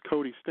Iron Eyes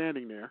Cody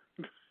standing there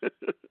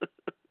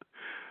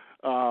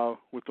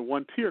with the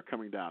one tear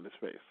coming down his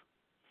face.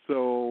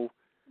 So,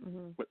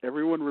 but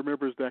everyone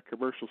remembers that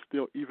commercial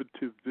still, even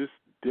to this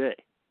day.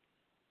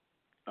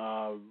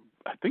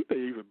 I think they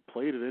even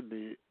played it in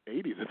the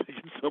 80s, I think,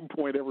 at some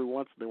point every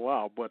once in a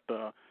while. But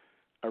I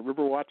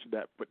remember watching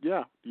that. But,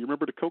 yeah, do you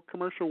remember the Coke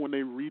commercial when they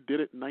redid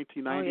it in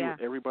 1990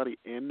 with everybody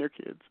and their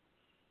kids?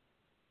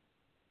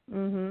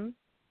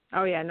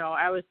 Oh, yeah, no,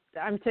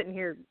 I'm sitting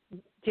here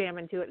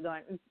jamming to it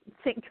going,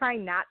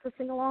 trying not to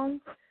sing along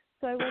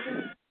so I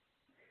wasn't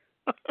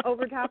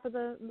over top of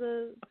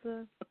the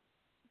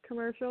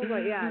commercial. But,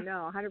 yeah,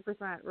 no,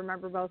 100%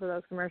 remember both of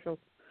those commercials.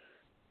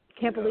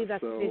 Can't believe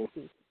that's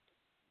 50.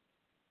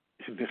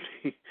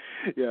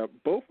 Yeah,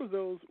 both of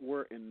those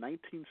were in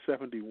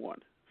 1971.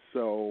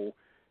 So,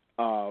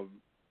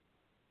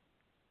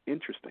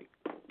 interesting.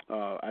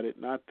 I did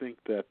not think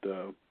that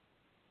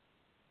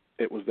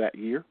it was that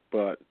year,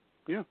 but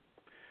yeah.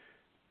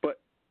 But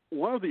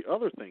one of the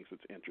other things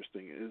that's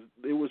interesting is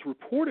it was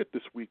reported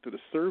this week that a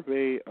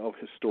survey of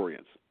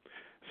historians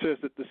says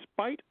that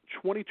despite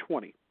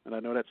 2020, and I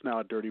know that's now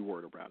a dirty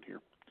word around here,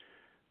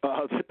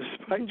 that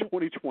despite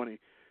 2020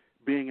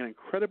 being an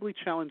incredibly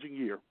challenging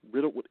year,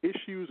 riddled with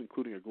issues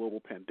including a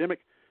global pandemic,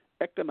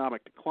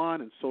 economic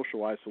decline, and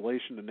social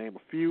isolation, to name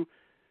a few,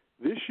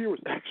 this year was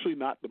actually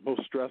not the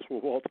most stressful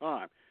of all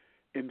time.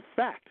 In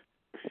fact,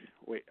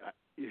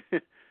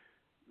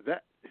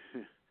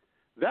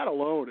 that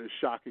alone is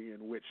shocking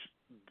in which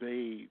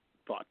they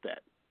thought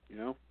that, you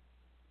know?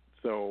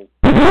 So,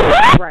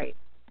 right.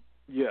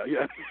 Yeah.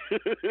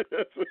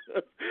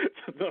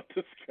 It's enough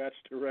to scratch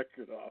the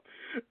record off.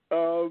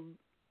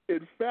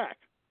 In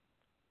fact,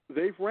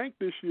 they've ranked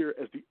this year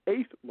as the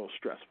 8th most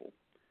stressful.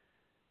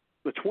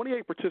 The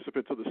 28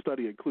 participants of the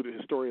study included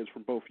historians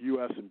from both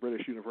U.S. and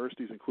British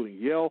universities, including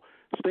Yale,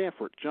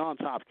 Stanford, Johns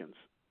Hopkins,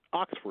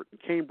 Oxford,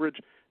 and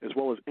Cambridge, as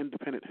well as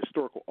independent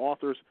historical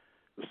authors.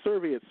 The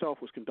survey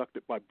itself was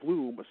conducted by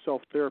Bloom, a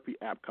self-therapy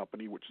app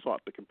company which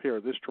sought to compare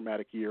this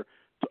traumatic year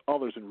to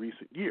others in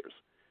recent years.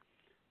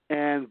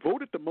 And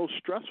voted the most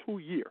stressful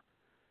year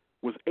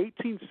was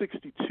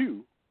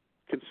 1862,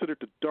 considered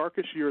the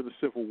darkest year of the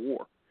Civil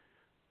War.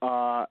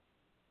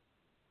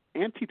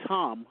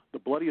 Antietam, the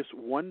bloodiest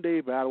one-day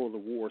battle of the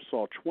war,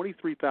 saw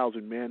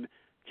 23,000 men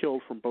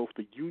killed from both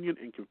the Union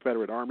and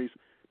Confederate armies.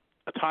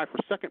 A tie for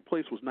second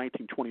place was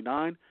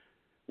 1929,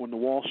 when the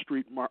Wall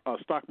Street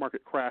stock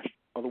market crashed,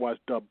 otherwise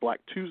dubbed Black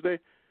Tuesday,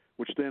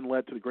 which then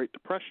led to the Great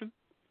Depression.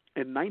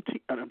 In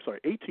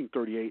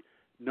 1838,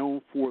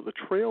 known for the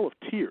Trail of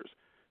Tears,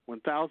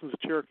 when thousands of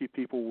Cherokee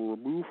people were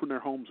removed from their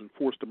homes and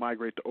forced to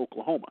migrate to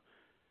Oklahoma.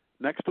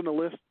 Next on the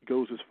list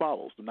goes as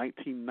follows: the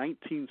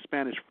 1919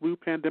 Spanish flu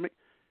pandemic,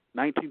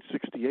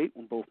 1968,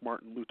 when both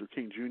Martin Luther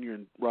King Jr.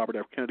 and Robert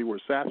F. Kennedy were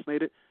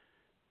assassinated,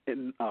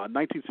 in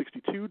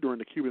 1962 during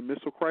the Cuban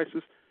Missile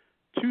Crisis,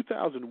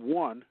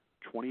 2001,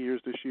 20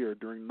 years this year,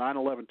 during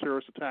 9/11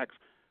 terrorist attacks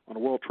on the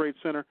World Trade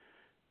Center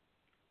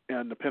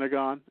and the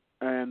Pentagon,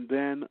 and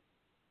then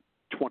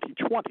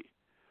 2020.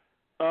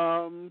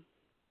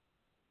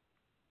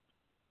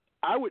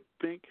 I would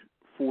think,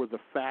 for the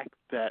fact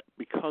that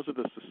because of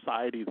the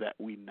society that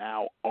we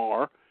now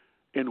are,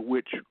 in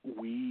which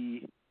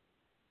we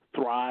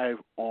thrive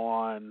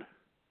on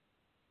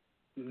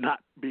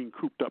not being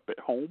cooped up at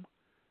home,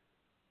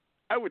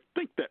 I would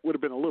think that would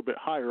have been a little bit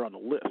higher on the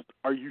list.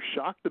 Are you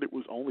shocked that it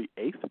was only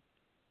 8th?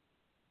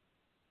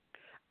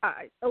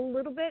 A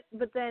little bit,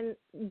 but then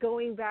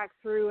going back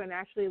through and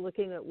actually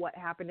looking at what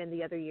happened in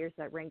the other years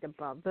that ranked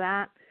above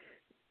that,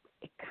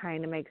 it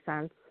kind of makes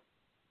sense.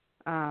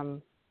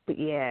 But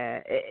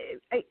yeah,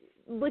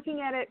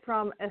 looking at it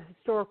from a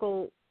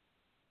historical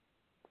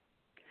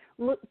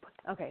look.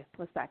 Okay,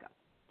 let's back up.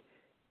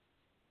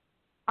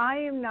 I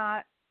am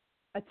not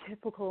a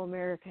typical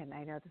American.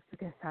 I know this is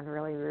going to sound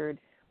really rude,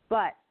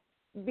 but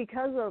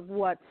because of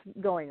what's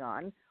going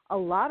on, a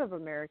lot of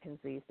Americans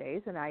these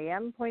days, and I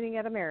am pointing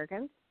at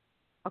Americans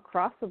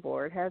across the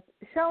board, have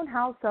shown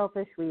how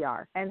selfish we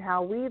are and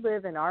how we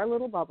live in our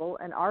little bubble,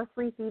 and our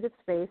 3 feet of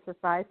space or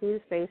 5 feet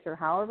of space or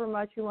however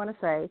much you want to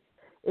say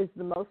is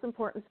the most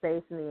important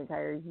space in the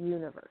entire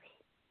universe.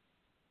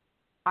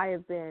 I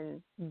have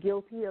been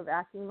guilty of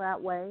acting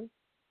that way.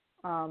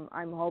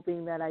 I'm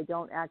hoping that I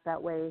don't act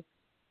that way.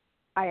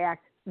 I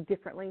act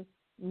differently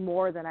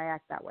more than I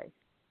act that way.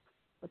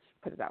 Let's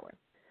put it that way.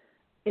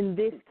 In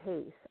this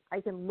case,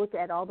 I can look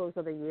at all those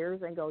other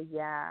years and go,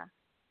 yeah,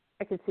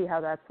 I could see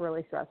how that's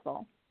really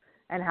stressful,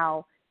 and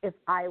how if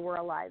I were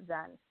alive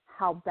then,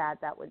 how bad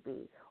that would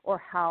be, or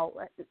how,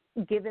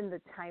 given the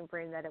time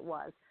frame that it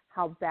was,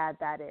 how bad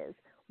that is,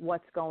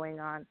 what's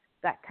going on,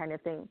 that kind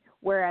of thing.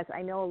 Whereas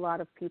I know a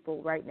lot of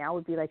people right now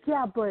would be like,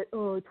 yeah, but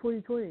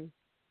 2020,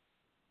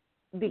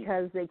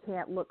 because they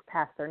can't look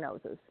past their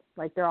noses.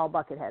 Like they're all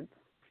bucketheads,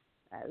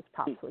 as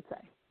Pops would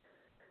say.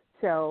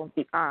 So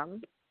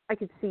I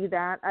could see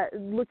that.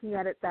 Looking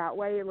at it that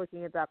way,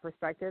 looking at that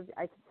perspective,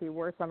 I could see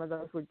where some of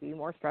those would be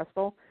more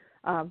stressful.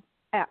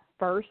 At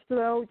first,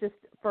 though, just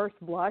first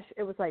blush,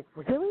 it was like,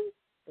 really?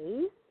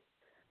 8th?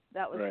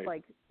 That was right.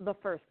 Like the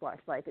first blush,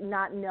 like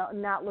not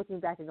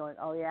looking back and going,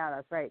 oh yeah,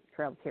 that's right,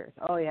 Trail of Tears.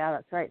 Oh yeah,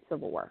 that's right,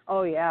 Civil War.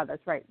 Oh yeah,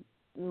 that's right,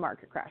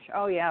 market crash.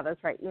 Oh yeah,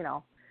 that's right,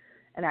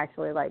 and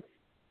actually like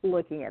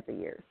looking at the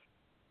years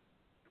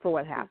for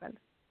what happened.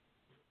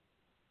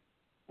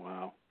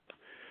 Wow.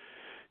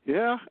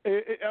 Yeah,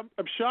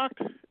 I'm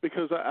shocked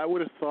because I would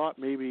have thought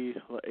maybe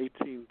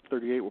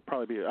 1838 would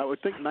probably be. I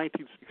would think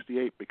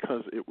 1968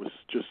 because it was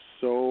just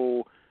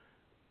so.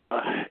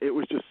 It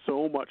was just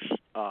so much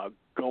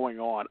going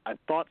on. I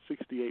thought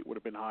 68 would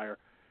have been higher.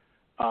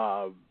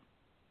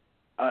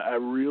 I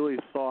really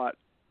thought,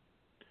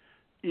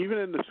 even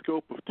in the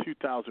scope of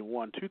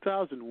 2001,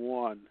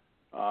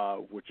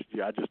 which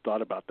I just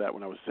thought about that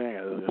when I was saying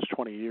it. It's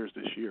 20 years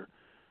this year.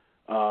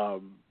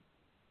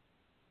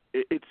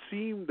 It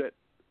seemed that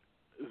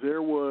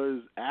there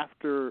was,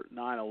 after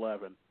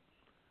 9/11,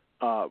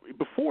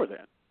 before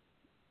then,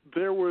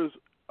 there was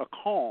a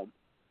calm,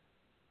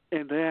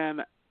 and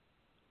then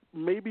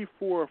maybe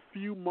for a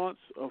few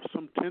months of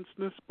some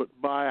tenseness, but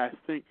by, I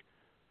think,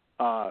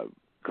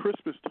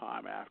 Christmas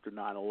time after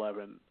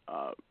 9/11,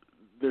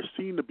 there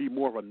seemed to be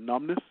more of a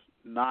numbness,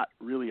 not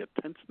really a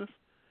tenseness,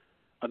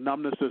 a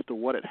numbness as to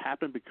what had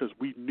happened, because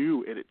we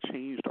knew it had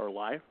changed our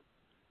life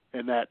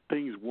and that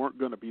things weren't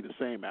going to be the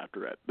same after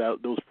that.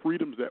 Those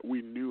freedoms that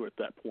we knew at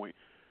that point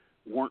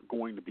weren't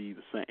going to be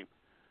the same.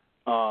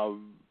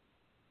 I'm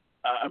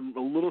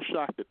a little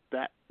shocked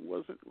that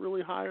wasn't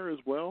really higher as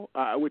well.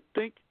 I would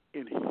think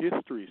in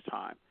history's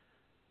time,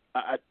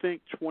 I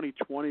think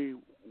 2020,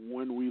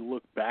 when we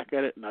look back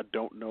at it, and I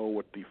don't know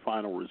what the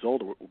final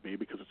result of it will be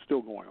because it's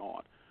still going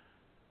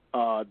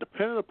on,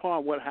 depending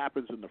upon what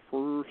happens in the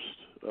first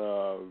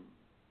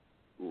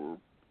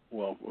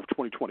of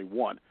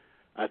 2021,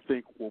 I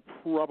think will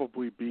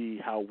probably be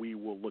how we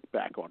will look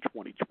back on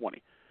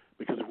 2020.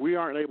 Because if we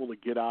aren't able to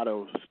get out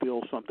of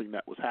still something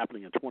that was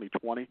happening in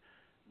 2020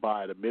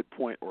 by the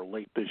midpoint or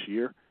late this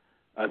year,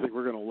 I think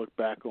we're going to look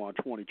back on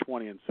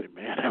 2020 and say,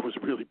 man, that was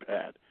really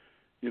bad,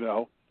 you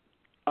know.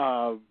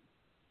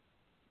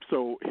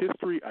 So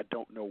history, I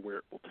don't know where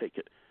it will take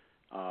it.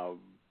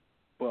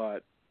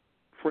 But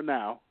for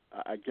now,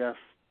 I guess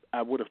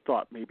I would have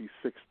thought maybe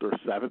 6th or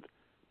 7th,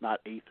 not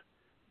 8th,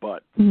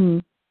 but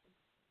we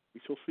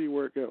shall see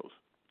where it goes.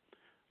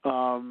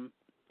 So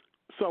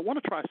I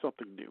want to try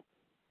something new.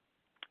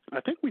 I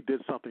think we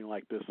did something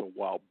like this a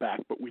while back,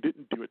 but we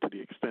didn't do it to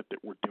the extent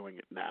that we're doing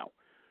it now.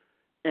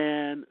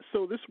 And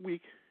so this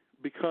week,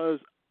 because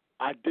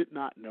I did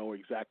not know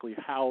exactly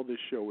how this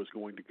show was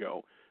going to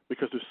go,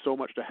 because there's so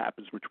much that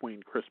happens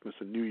between Christmas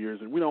and New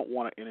Year's, and we don't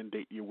want to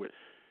inundate you with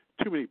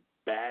too many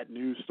bad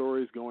news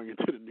stories going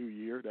into the new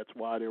year. That's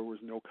why there was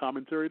no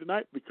commentary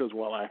tonight, because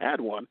while I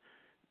had one,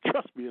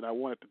 trust me, and I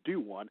wanted to do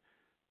one,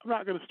 I'm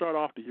not going to start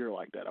off the year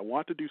like that. I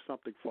want to do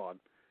something fun.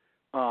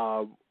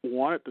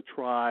 Wanted to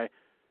try,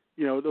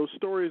 you know, those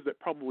stories that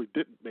probably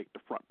didn't make the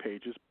front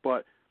pages,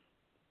 but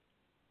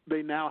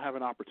they now have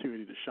an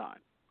opportunity to shine.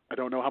 I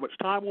don't know how much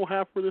time we'll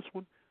have for this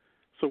one.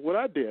 So what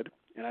I did,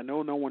 and I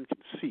know no one can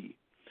see,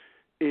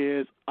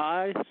 is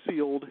I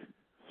sealed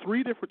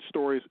 3 different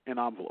stories in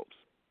envelopes.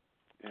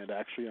 And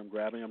actually, I'm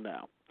grabbing them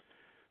now.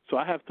 So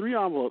I have 3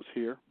 envelopes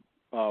here,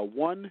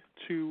 1,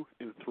 2,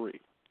 and 3.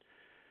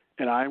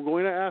 And I'm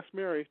going to ask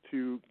Mary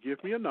to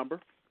give me a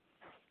number.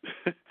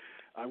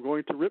 I'm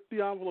going to rip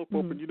the envelope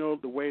open, you know,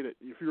 the way that,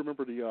 if you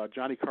remember the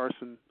Johnny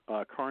Carson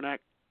Karnak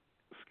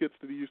skits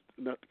that he used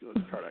to, not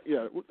Karnak,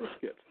 yeah, the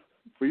skits.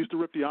 We used to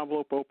rip the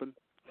envelope open,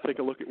 take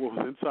a look at what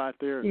was inside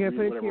there. And you're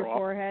going to put it to your off.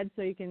 forehead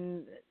so you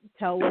can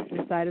tell what's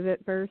inside of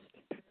it first?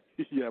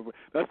 Yeah, but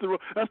that's the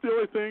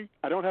only thing.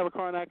 I don't have a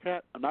Karnak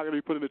hat. I'm not going to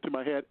be putting it to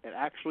my head. And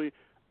actually,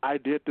 I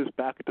did this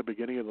back at the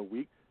beginning of the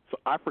week, so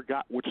I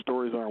forgot which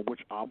stories are in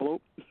which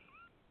envelope.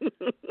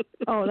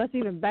 Oh, that's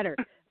even better.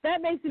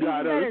 That makes it even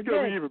better. Yeah, it's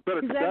going to be even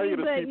better, because now you're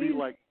going to see me,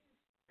 like,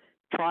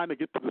 trying to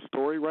get to the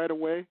story right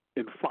away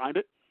and find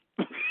it.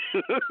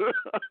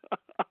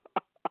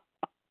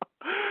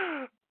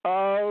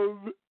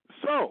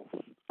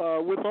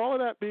 With all of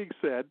that being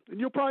said, and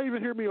you'll probably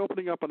even hear me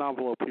opening up an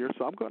envelope here,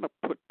 so I'm going to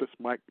put this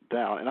mic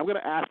down, and I'm going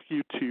to ask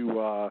you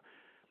to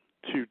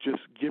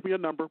just give me a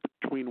number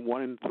between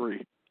 1 and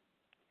 3.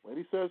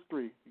 Lady says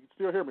 3. You can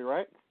still hear me,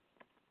 right?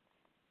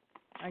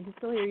 I can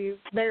still hear you.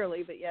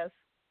 Barely, but yes.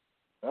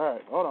 All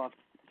right, hold on.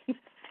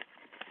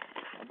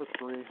 Number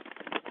 3.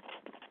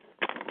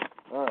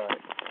 All right.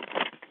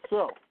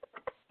 So,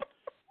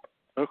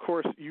 of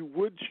course, you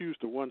would choose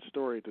the one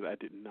story that I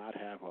did not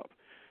have up.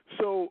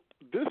 So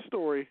this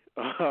story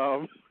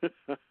was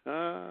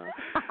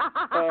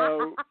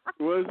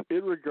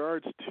in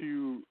regards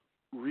to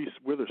Reese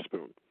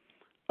Witherspoon,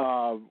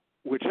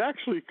 which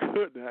actually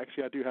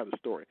I do have the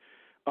story.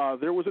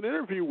 There was an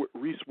interview with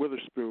Reese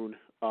Witherspoon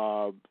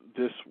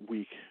this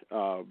week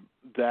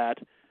that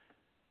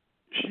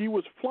she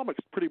was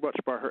flummoxed pretty much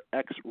by her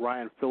ex,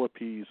 Ryan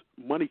Phillippe's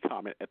money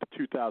comment at the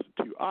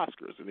 2002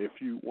 Oscars. And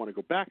if you want to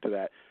go back to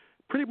that,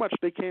 pretty much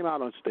they came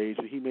out on stage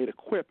and he made a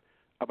quip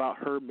about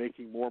her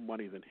making more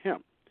money than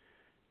him.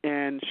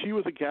 And she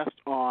was a guest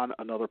on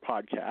another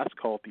podcast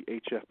called the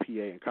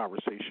HFPA in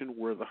Conversation,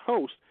 where the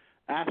host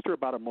asked her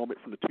about a moment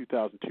from the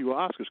 2002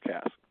 Oscars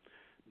cast.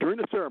 During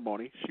the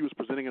ceremony, she was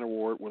presenting an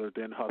award with her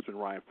then-husband,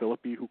 Ryan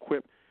Phillippe, who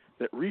quipped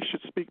that Reese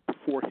should speak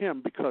before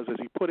him because, as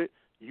he put it,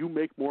 you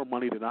make more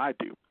money than I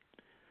do.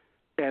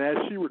 And as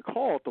she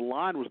recalled, the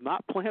line was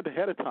not planned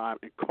ahead of time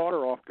and caught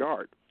her off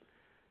guard.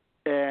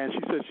 And she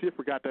said she had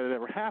forgot that it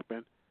ever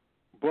happened,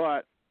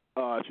 but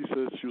she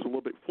says she was a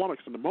little bit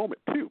flummoxed in the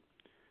moment, too.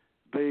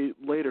 They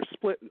later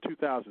split in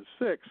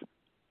 2006,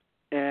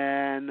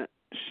 and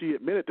she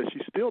admitted that she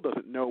still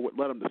doesn't know what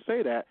led him to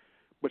say that,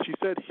 but she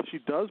said she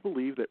does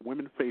believe that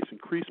women face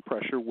increased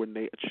pressure when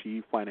they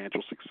achieve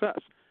financial success.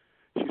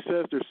 She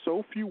says there's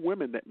so few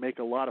women that make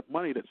a lot of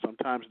money that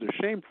sometimes they're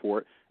shamed for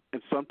it,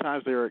 and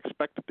sometimes they're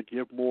expected to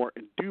give more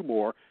and do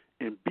more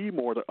and be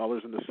more to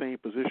others in the same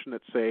position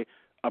that, say,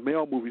 a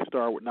male movie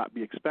star would not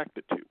be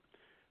expected to.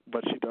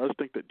 But she does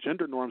think that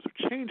gender norms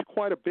have changed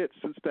quite a bit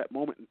since that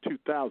moment in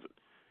 2000.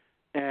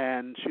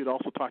 And she had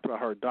also talked about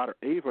how her daughter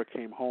Ava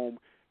came home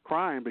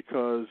crying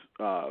because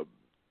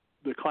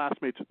the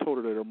classmates had told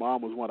her that her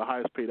mom was one of the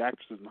highest paid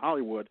actresses in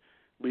Hollywood,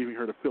 leaving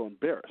her to feel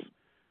embarrassed.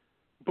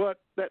 But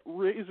that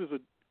raises a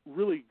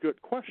really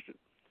good question.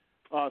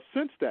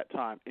 Since that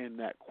time in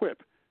that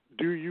quip,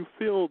 do you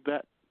feel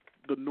that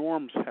the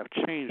norms have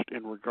changed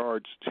in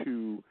regards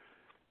to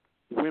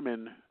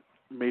women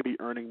maybe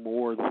earning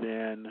more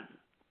than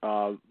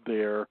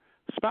their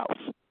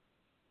spouse?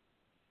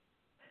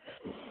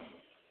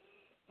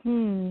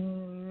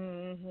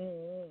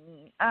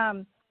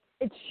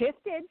 It's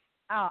shifted.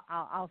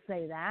 I'll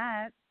say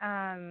that.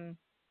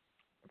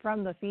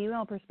 From the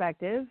female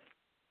perspective,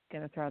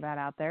 gonna throw that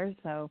out there.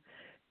 So,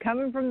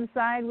 coming from the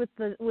side with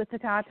the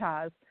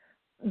tatas,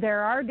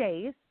 there are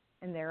days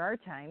and there are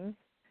times,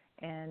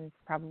 and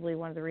probably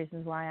one of the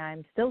reasons why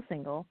I'm still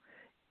single,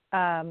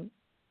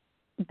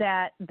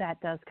 that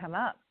does come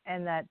up,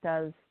 and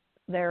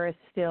there is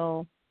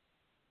still,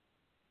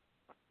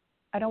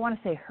 I don't want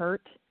to say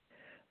hurt,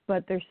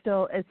 but it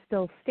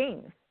still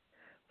stings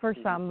for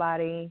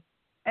somebody.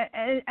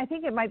 And I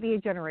think it might be a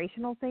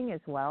generational thing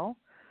as well.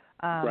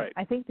 Right.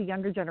 I think the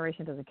younger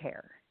generation doesn't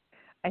care.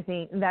 I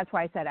think that's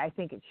why I said I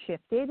think it's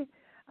shifted.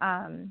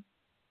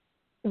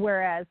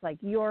 Whereas like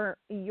your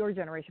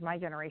generation, my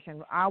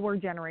generation, our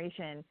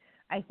generation,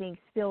 I think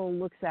still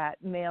looks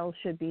at male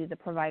should be the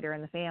provider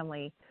in the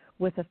family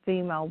with a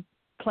female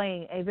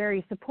playing a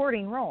very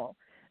supporting role.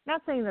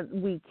 Not saying that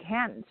we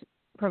can't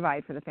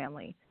provide for the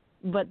family,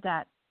 but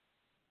that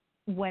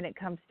when it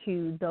comes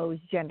to those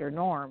gender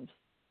norms,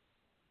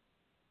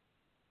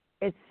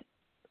 it's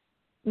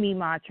me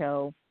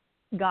macho,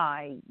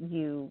 guy,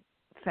 you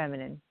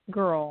feminine,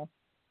 girl,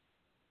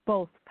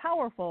 both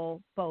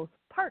powerful, both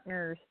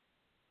partners,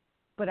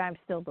 but I'm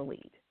still the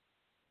lead.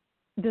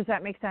 Does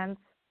that make sense?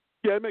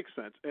 Yeah, it makes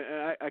sense,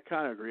 and I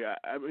kind of agree.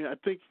 I mean, I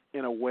think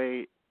in a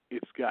way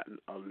it's gotten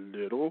a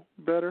little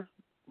better,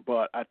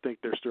 but I think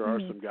there still are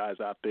some guys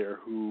out there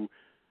who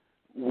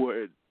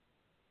would,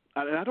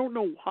 and I don't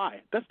know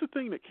why. That's the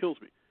thing that kills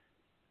me.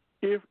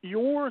 If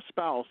your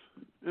spouse,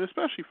 and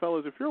especially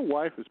fellas, if your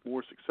wife is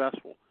more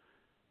successful,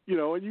 you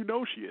know, and you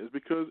know she is,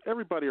 because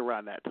everybody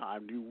around that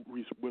time knew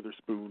Reese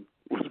Witherspoon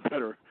was a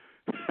better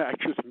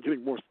actress and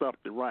getting more stuff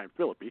than Ryan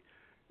Phillippe.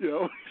 You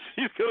know,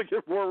 she's going to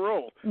get more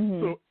roles.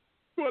 Mm-hmm. So if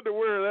you wasn't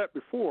aware of that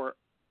before,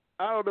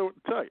 I don't know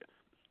what to tell you.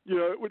 You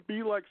know, it would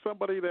be like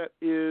somebody that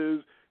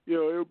is, you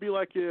know, it would be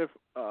like if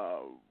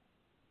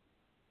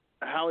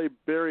Halle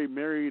Berry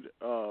married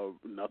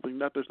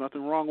there's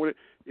nothing wrong with it.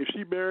 If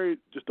she married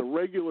just a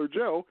regular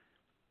Joe,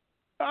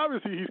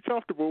 obviously he's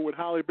comfortable with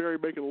Halle Berry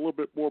making a little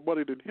bit more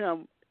money than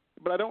him,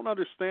 but I don't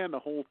understand the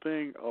whole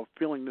thing of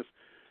feeling this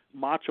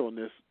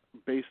macho-ness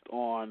based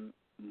on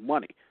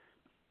money.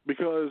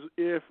 Because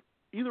if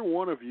either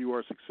one of you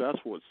are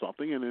successful at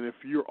something, and then if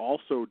you're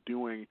also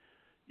doing,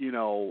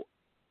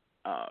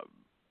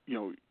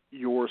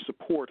 your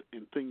support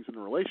in things in a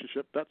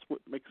relationship, that's what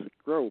makes it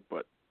grow.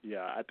 But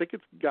yeah, I think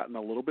it's gotten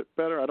a little bit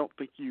better. I don't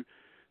think you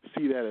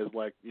see that as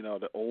like,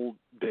 the old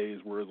days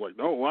where it's like,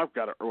 no, I've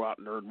got to go out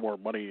and earn more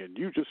money and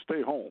you just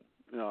stay home.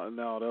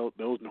 Now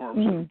those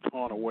norms have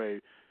gone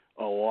away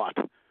a lot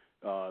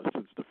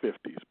since the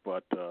 50s.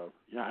 But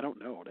I don't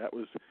know. That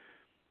was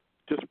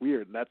just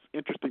weird, and that's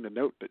interesting to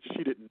note that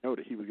she didn't know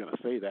that he was going to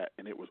say that,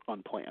 and it was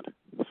unplanned.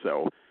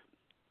 So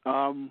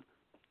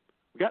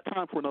we got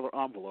time for another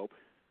envelope.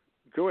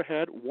 Go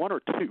ahead, one or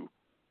two.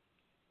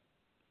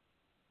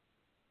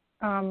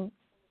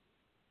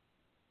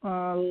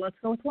 Let's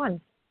go with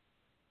one.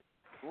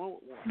 One.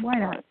 Why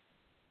not? Right.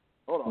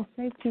 Hold on. We'll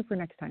save two for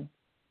next time.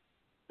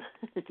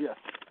 Yes.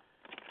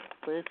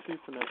 Save two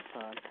for next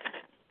time.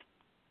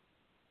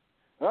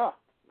 Ah,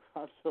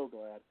 I'm so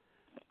glad.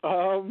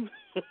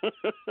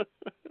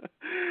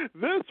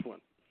 This one,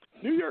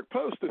 New York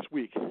Post this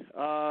week,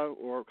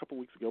 or a couple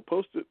weeks ago,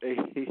 posted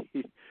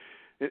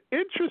an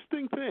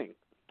interesting thing.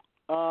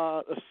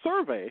 A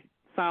survey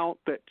found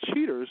that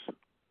cheaters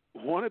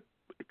wanted,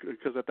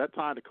 because at that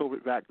time the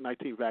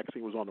COVID-19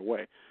 vaccine was on the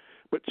way,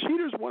 but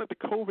cheaters wanted the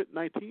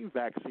COVID-19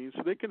 vaccine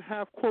so they can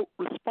have, quote,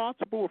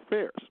 responsible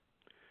affairs.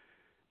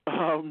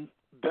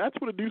 That's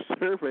what a new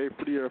survey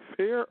for the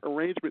affair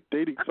arrangement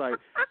dating site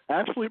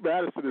Ashley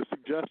Madison is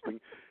suggesting,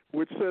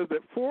 which says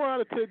that 4 out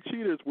of 10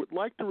 cheaters would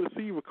like to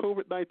receive a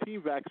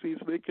COVID-19 vaccine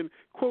so they can,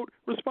 quote,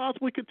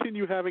 responsibly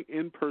continue having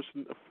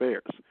in-person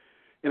affairs.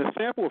 In a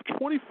sample of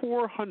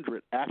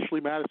 2,400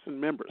 Ashley Madison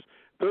members,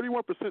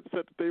 31% said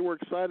that they were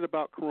excited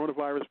about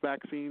coronavirus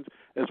vaccines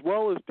as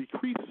well as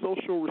decreased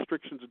social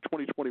restrictions in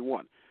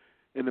 2021.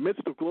 In the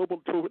midst of global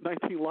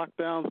COVID-19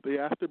 lockdowns, they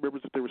asked their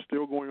members if they were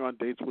still going on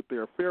dates with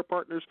their affair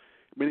partners.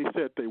 Many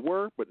said they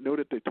were, but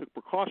noted they took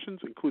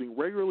precautions, including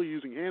regularly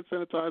using hand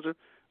sanitizer,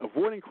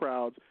 avoiding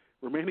crowds,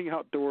 remaining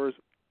outdoors,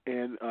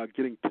 and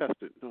getting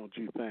tested. Oh,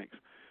 gee, thanks.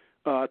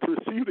 To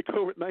receive the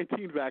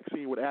COVID-19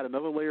 vaccine would add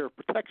another layer of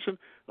protection,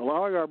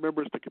 allowing our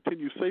members to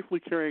continue safely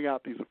carrying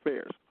out these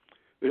affairs.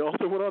 They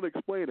also went on to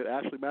explain that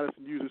Ashley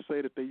Madison users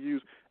say that they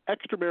use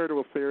extramarital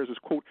affairs as,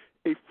 quote,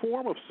 a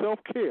form of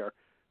self-care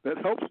that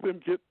helps them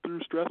get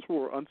through stressful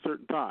or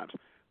uncertain times.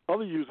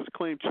 Other users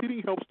claim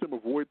cheating helps them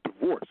avoid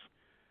divorce.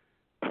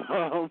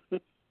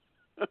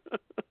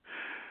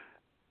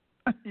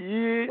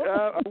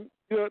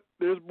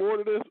 There's more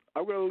to this.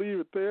 I'm going to leave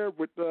it there,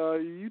 but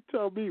you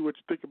tell me what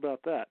you think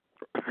about that.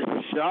 Are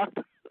you shocked?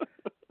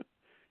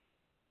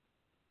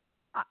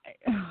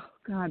 Oh,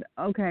 God.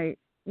 Okay.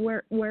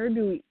 Where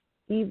do we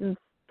even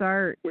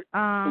start? Wait,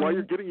 while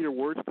you're getting your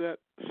words to that,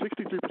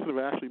 63% of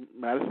Ashley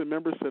Madison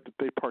members said that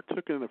they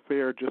partook in an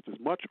affair just as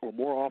much or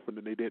more often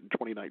than they did in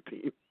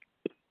 2019.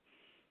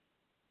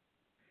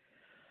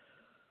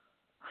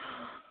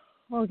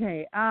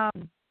 Okay.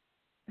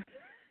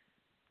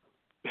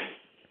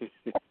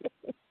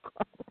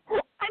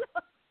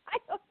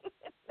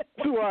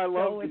 That's why I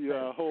love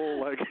the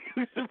whole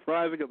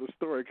surprising of the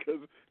story,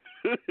 because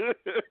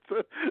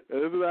It's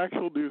an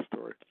actual news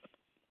story.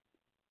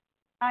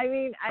 I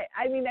mean,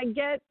 I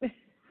get.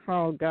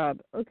 Oh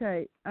God.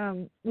 Okay.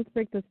 Let's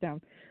break this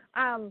down.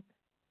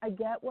 I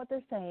get what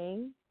they're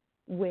saying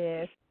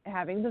with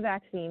having the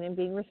vaccine and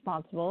being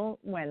responsible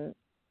when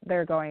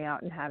they're going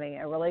out and having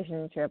a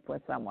relationship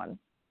with someone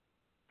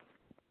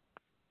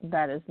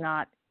that is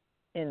not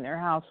in their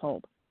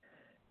household.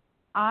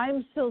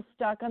 I'm still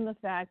stuck on the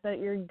fact that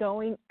you're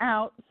going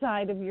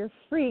outside of your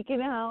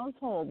freaking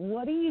household.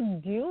 What are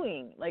you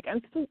doing? Like,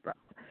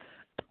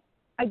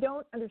 I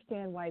don't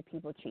understand why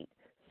people cheat.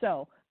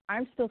 So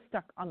I'm still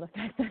stuck on the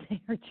fact that they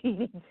are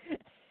cheating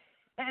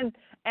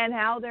and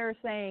how they're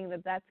saying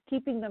that that's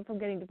keeping them from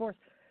getting divorced.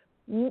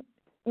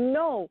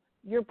 No,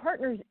 your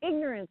partner's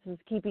ignorance is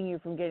keeping you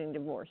from getting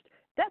divorced.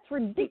 That's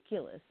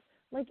ridiculous.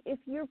 Like, if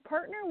your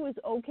partner was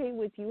okay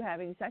with you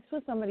having sex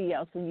with somebody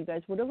else, then you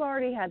guys would have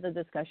already had the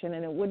discussion,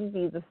 and it wouldn't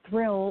be the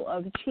thrill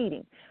of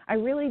cheating. I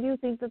really do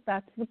think that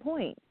that's the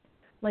point.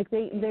 Like,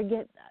 they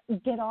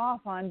get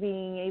off on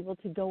being able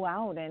to go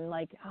out and,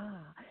 like,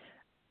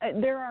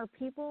 there are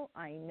people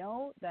I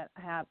know that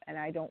have, and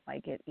I don't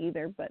like it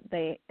either, but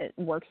it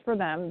works for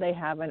them. They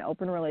have an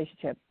open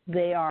relationship.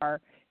 They are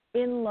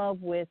in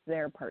love with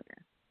their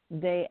partner.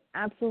 They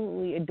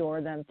absolutely adore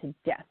them to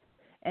death.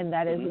 And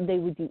that is, they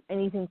would do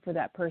anything for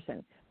that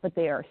person, but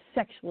they are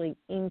sexually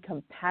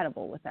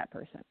incompatible with that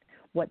person.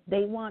 What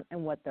they want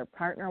and what their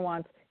partner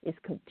wants is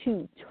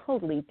two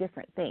totally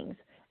different things.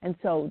 And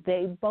so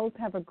they both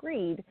have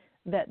agreed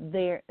that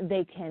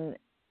they can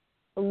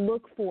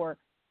look for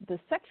the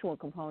sexual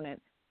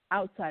component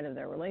outside of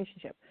their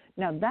relationship.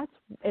 Now, it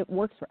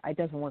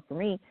doesn't work for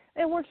me.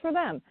 It works for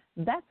them.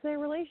 That's their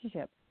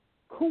relationship.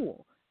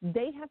 Cool.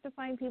 They have to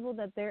find people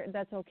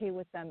that's okay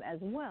with them as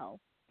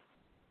well.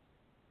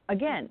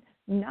 Again,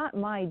 not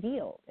my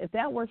deal. If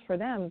that works for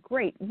them,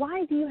 great.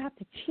 Why do you have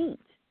to cheat?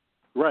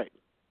 Right.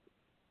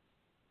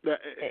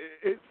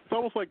 It's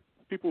almost like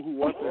people who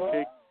want their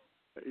cake.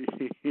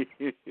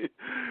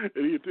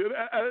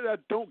 I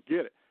don't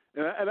get it.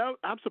 And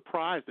I'm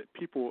surprised that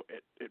people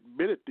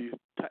admitted these.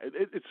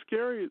 It's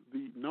scary,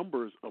 the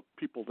numbers of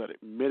people that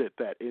admitted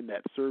that in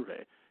that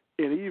survey.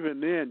 And even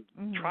then,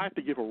 tried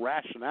to give a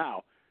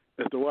rationale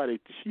as to why they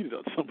cheated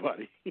on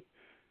somebody.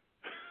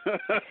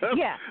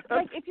 Yeah,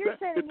 like if you're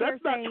sitting here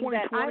saying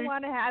that I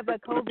want to have a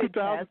COVID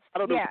test, I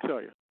don't know what to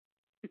tell you.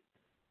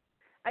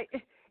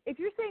 If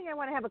you're saying I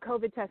want to have a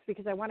COVID test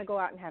because I want to go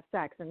out and have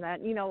sex, and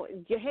that,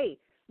 hey,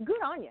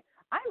 good on you.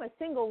 I'm a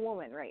single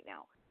woman right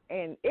now,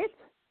 and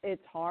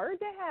it's hard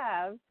to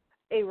have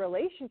a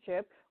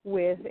relationship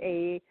with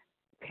a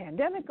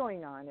pandemic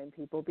going on and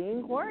people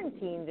being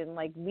quarantined and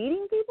like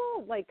meeting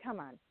people. Like, come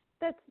on,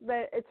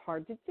 it's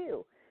hard to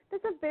do.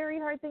 That's a very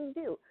hard thing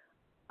to do.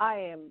 I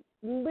am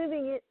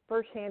living it,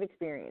 firsthand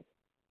experience,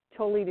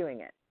 totally doing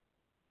it.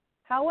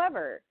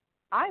 However,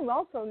 I'm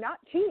also not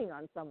cheating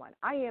on someone.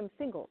 I am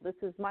single. This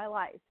is my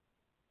life.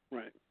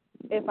 Right.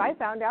 If I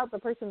found out the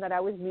person that I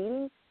was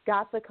meeting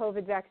got the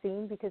COVID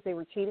vaccine because they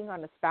were cheating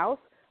on a spouse,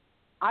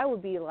 I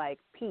would be like,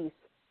 peace,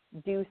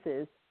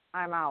 deuces,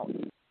 I'm out.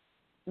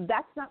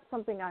 That's not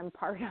something I'm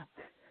part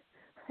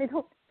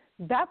of.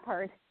 That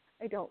part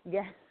I don't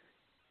get.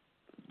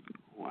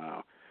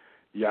 Wow.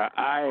 Yeah,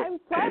 I'm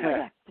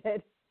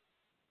flabbergasted.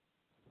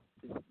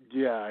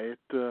 Yeah,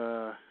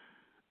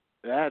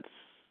 that's,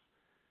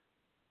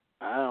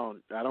 I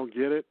don't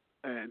get it.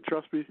 And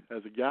trust me,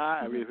 as a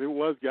guy, I mean, if it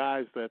was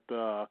guys that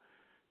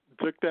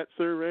took that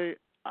survey,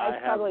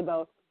 probably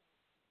both.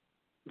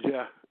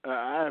 Yeah,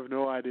 I have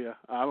no idea.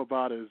 I'm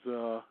about as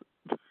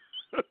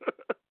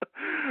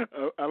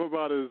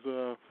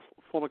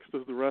flummoxed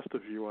as the rest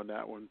of you on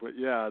that one. But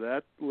yeah,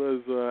 that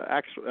was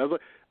actually.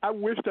 I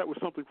wish that was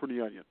something for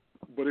the Onion,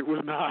 but it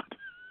was not.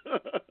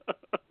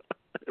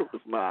 It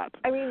was not.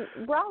 I mean,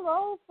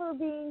 bravo for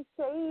being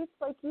safe.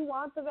 Like, you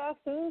want the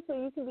vaccine so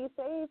you can be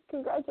safe.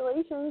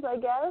 Congratulations, I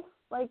guess.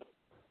 Like,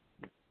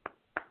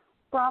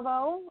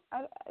 bravo.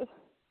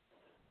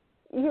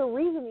 Your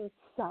reasoning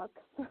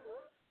sucks.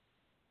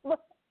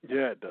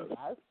 Yeah, it does.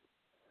 Yes.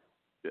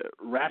 Yeah,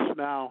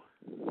 rationale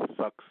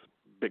sucks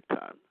big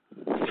time.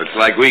 Looks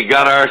like we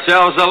got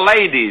ourselves a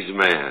ladies'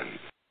 man.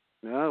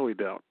 No, we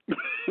don't.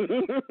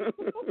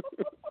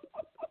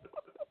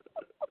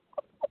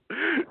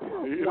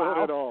 Not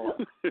at all.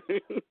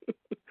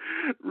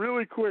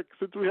 Really quick,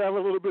 since we have a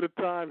little bit of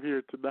time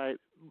here tonight,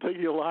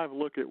 taking a live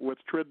look at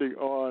what's trending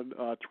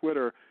on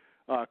Twitter.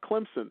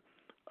 Clemson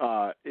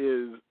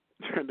is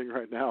trending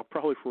right now,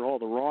 probably for all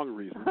the wrong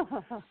reasons.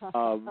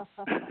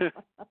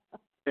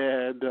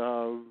 And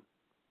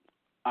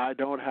I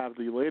don't have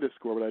the latest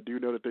score, but I do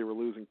know that they were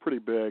losing pretty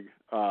big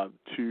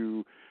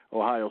to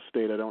Ohio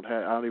State. I don't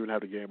even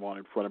have the game on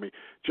in front of me.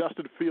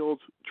 Justin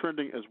Fields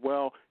trending as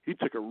well. He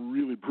took a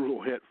really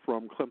brutal hit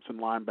from Clemson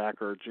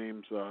linebacker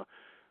James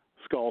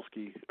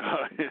Skalski,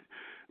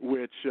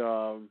 which,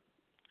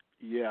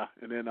 yeah.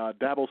 And then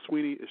Dabo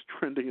Sweeney is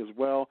trending as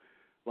well.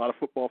 A lot of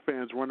football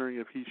fans wondering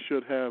if he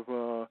should have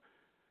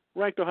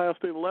ranked Ohio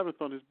State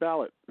 11th on his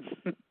ballot.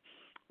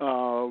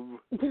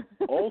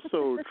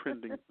 Also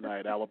trending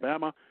tonight,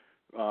 Alabama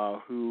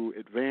who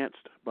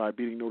advanced by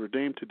beating Notre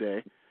Dame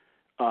today.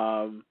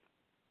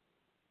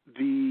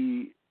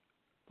 Do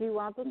you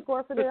want the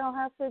score for the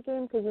Ohio State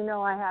game? Because you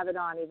know I have it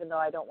on, even though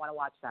I don't want to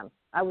watch them.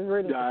 I was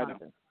rooting for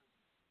Clemson.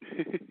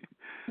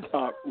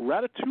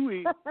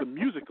 Ratatouille, the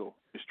musical,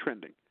 is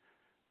trending.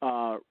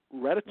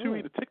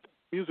 Ratatouille, the TikTok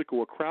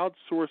musical, a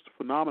crowdsourced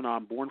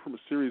phenomenon born from a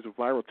series of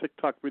viral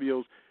TikTok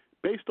videos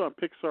based on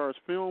Pixar's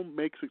film,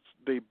 makes its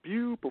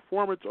debut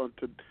performance on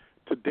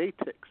Today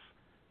Tix.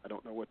 I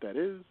don't know what that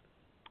is.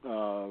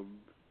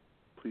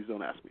 Please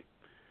don't ask me.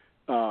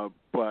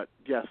 But,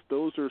 yes,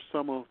 those are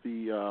some of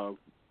the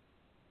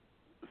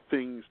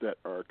things that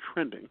are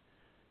trending.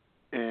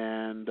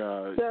 And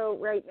so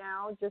right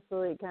now, just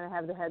so we kind of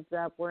have the heads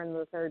up, we're in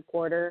the third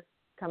quarter,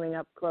 coming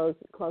up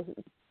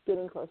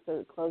getting close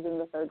to closing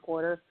the third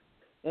quarter,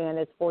 and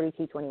it's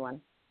 42-21.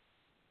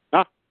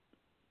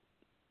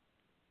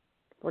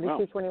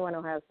 42-21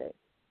 Ohio State.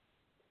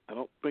 I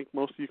don't think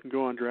most of you can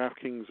go on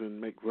DraftKings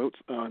and make votes,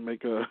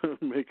 make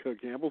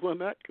gambles on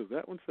that, because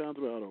that one sounds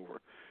about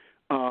over.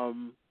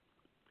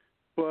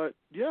 But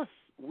yes,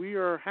 we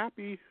are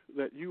happy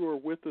that you are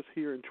with us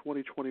here in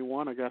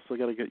 2021. I guess I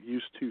got to get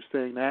used to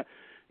saying that.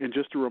 And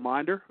just a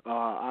reminder,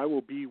 I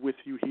will be with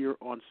you here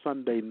on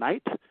Sunday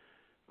night,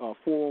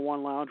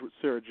 401 Lounge with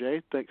Sarah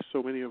J. Thanks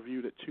so many of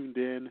you that tuned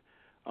in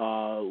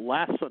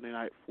last Sunday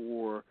night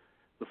for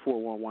the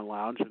 411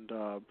 Lounge.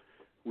 And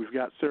we've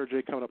got Sarah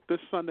J. coming up this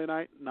Sunday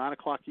night, 9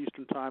 o'clock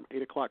Eastern Time,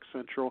 8 o'clock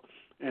Central.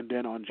 And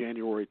then on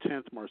January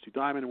 10th, Marcy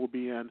Diamond will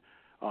be in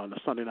on the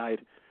Sunday night.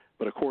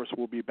 But, of course,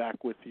 we'll be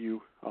back with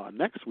you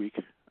next week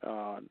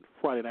on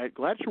Friday night.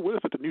 Glad you're with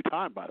us at the new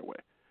time, by the way.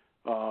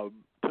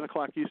 10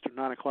 o'clock Eastern,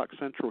 9 o'clock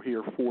Central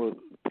here for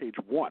page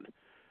one.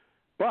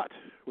 But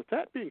with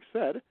that being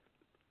said,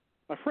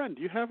 my friend,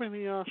 do you have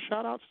any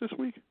shout-outs this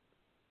week?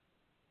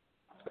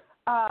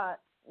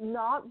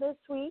 Not this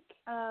week.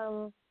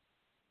 The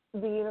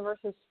universe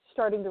is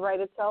starting to write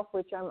itself,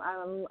 which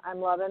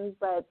I'm loving,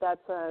 but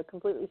that's a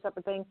completely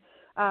separate thing.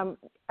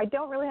 I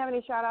don't really have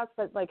any shout-outs,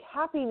 but,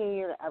 Happy New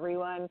Year to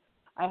everyone.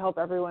 I hope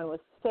everyone was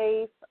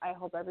safe. I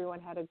hope everyone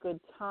had a good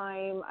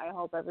time. I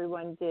hope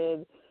everyone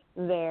did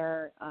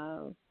their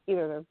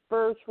either their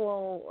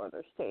virtual or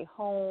their stay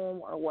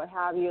home or what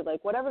have you,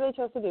 whatever they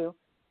chose to do.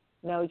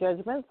 No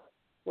judgments.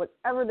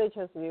 Whatever they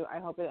chose to do, I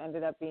hope it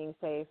ended up being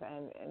safe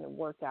and it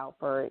worked out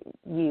for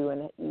you,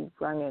 and you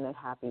rung in a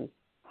happy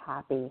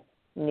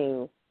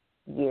new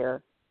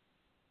year.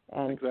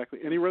 And exactly.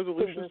 Any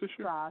resolutions this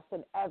year? Crossed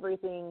and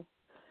everything.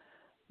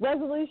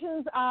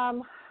 Resolutions,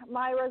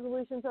 my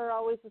resolutions are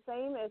always the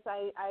same. As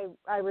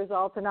I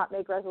resolve to not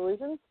make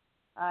resolutions.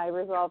 I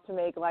resolve to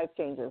make life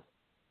changes.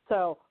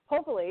 So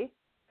hopefully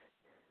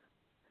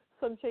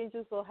some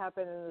changes will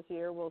happen in this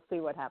year. We'll see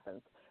what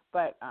happens.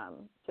 But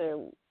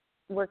so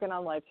working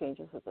on life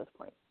changes at this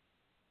point.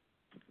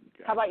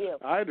 Gotcha. How about you?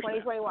 I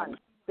 2021,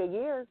 big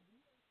year.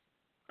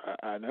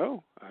 I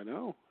know.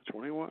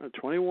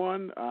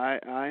 21. I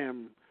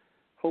am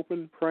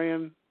hoping,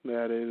 praying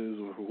that it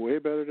is way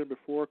better than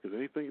before, because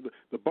anything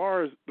the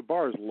bar is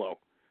low,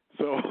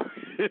 so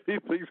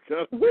anything's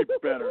got to be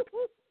better.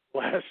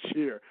 Last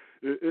year,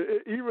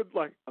 even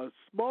a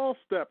small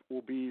step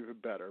will be even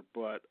better.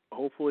 But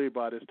hopefully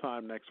by this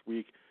time next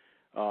week,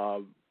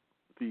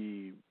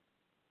 the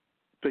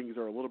things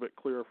are a little bit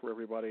clearer for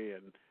everybody,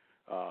 and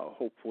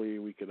hopefully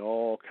we can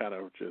all kind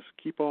of just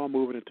keep on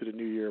moving into the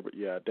new year. But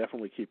yeah,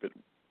 definitely keep it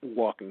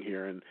walking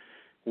here, and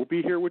we'll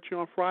be here with you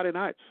on Friday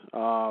nights.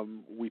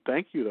 We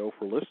thank you, though,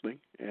 for listening,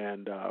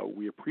 and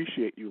we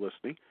appreciate you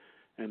listening.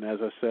 And as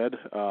I said,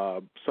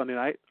 Sunday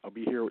night, I'll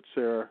be here with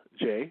Sarah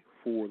J.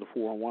 for the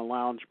 401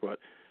 Lounge. But,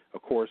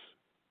 of course,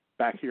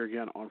 back here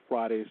again on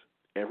Fridays,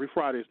 every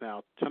Fridays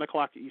now, 10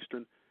 o'clock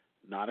Eastern,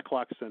 9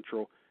 o'clock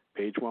Central,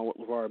 page one with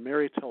Levar and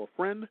Mary. Tell a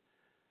friend.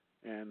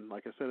 And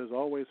like I said, as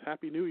always,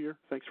 Happy New Year.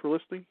 Thanks for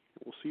listening.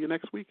 We'll see you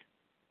next week.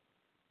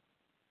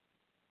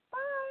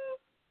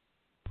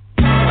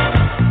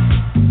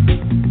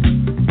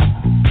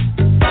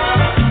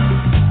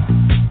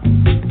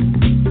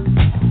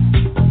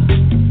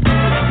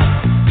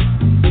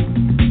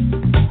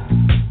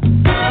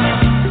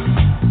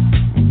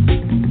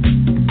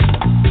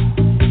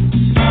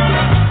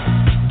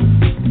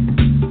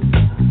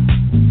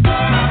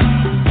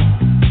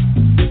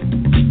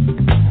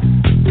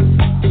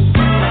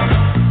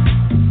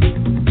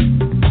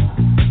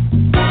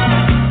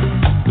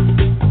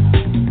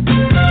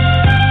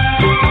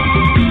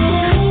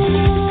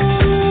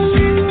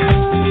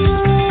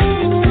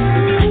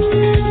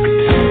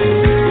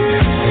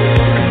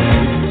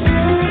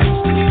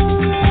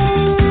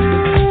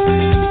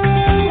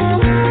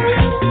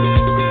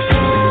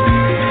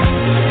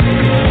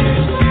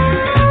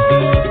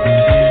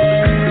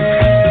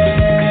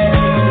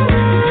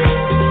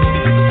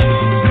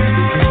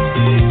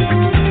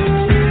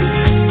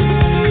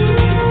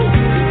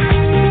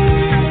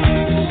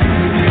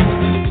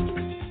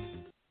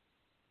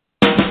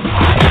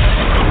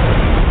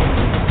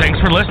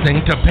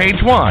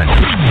 Page One.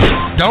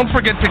 Don't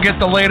forget to get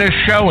the latest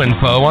show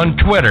info on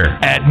Twitter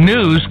at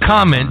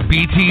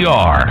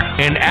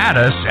NewsCommentBTR and add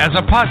us as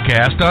a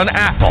podcast on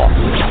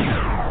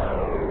Apple.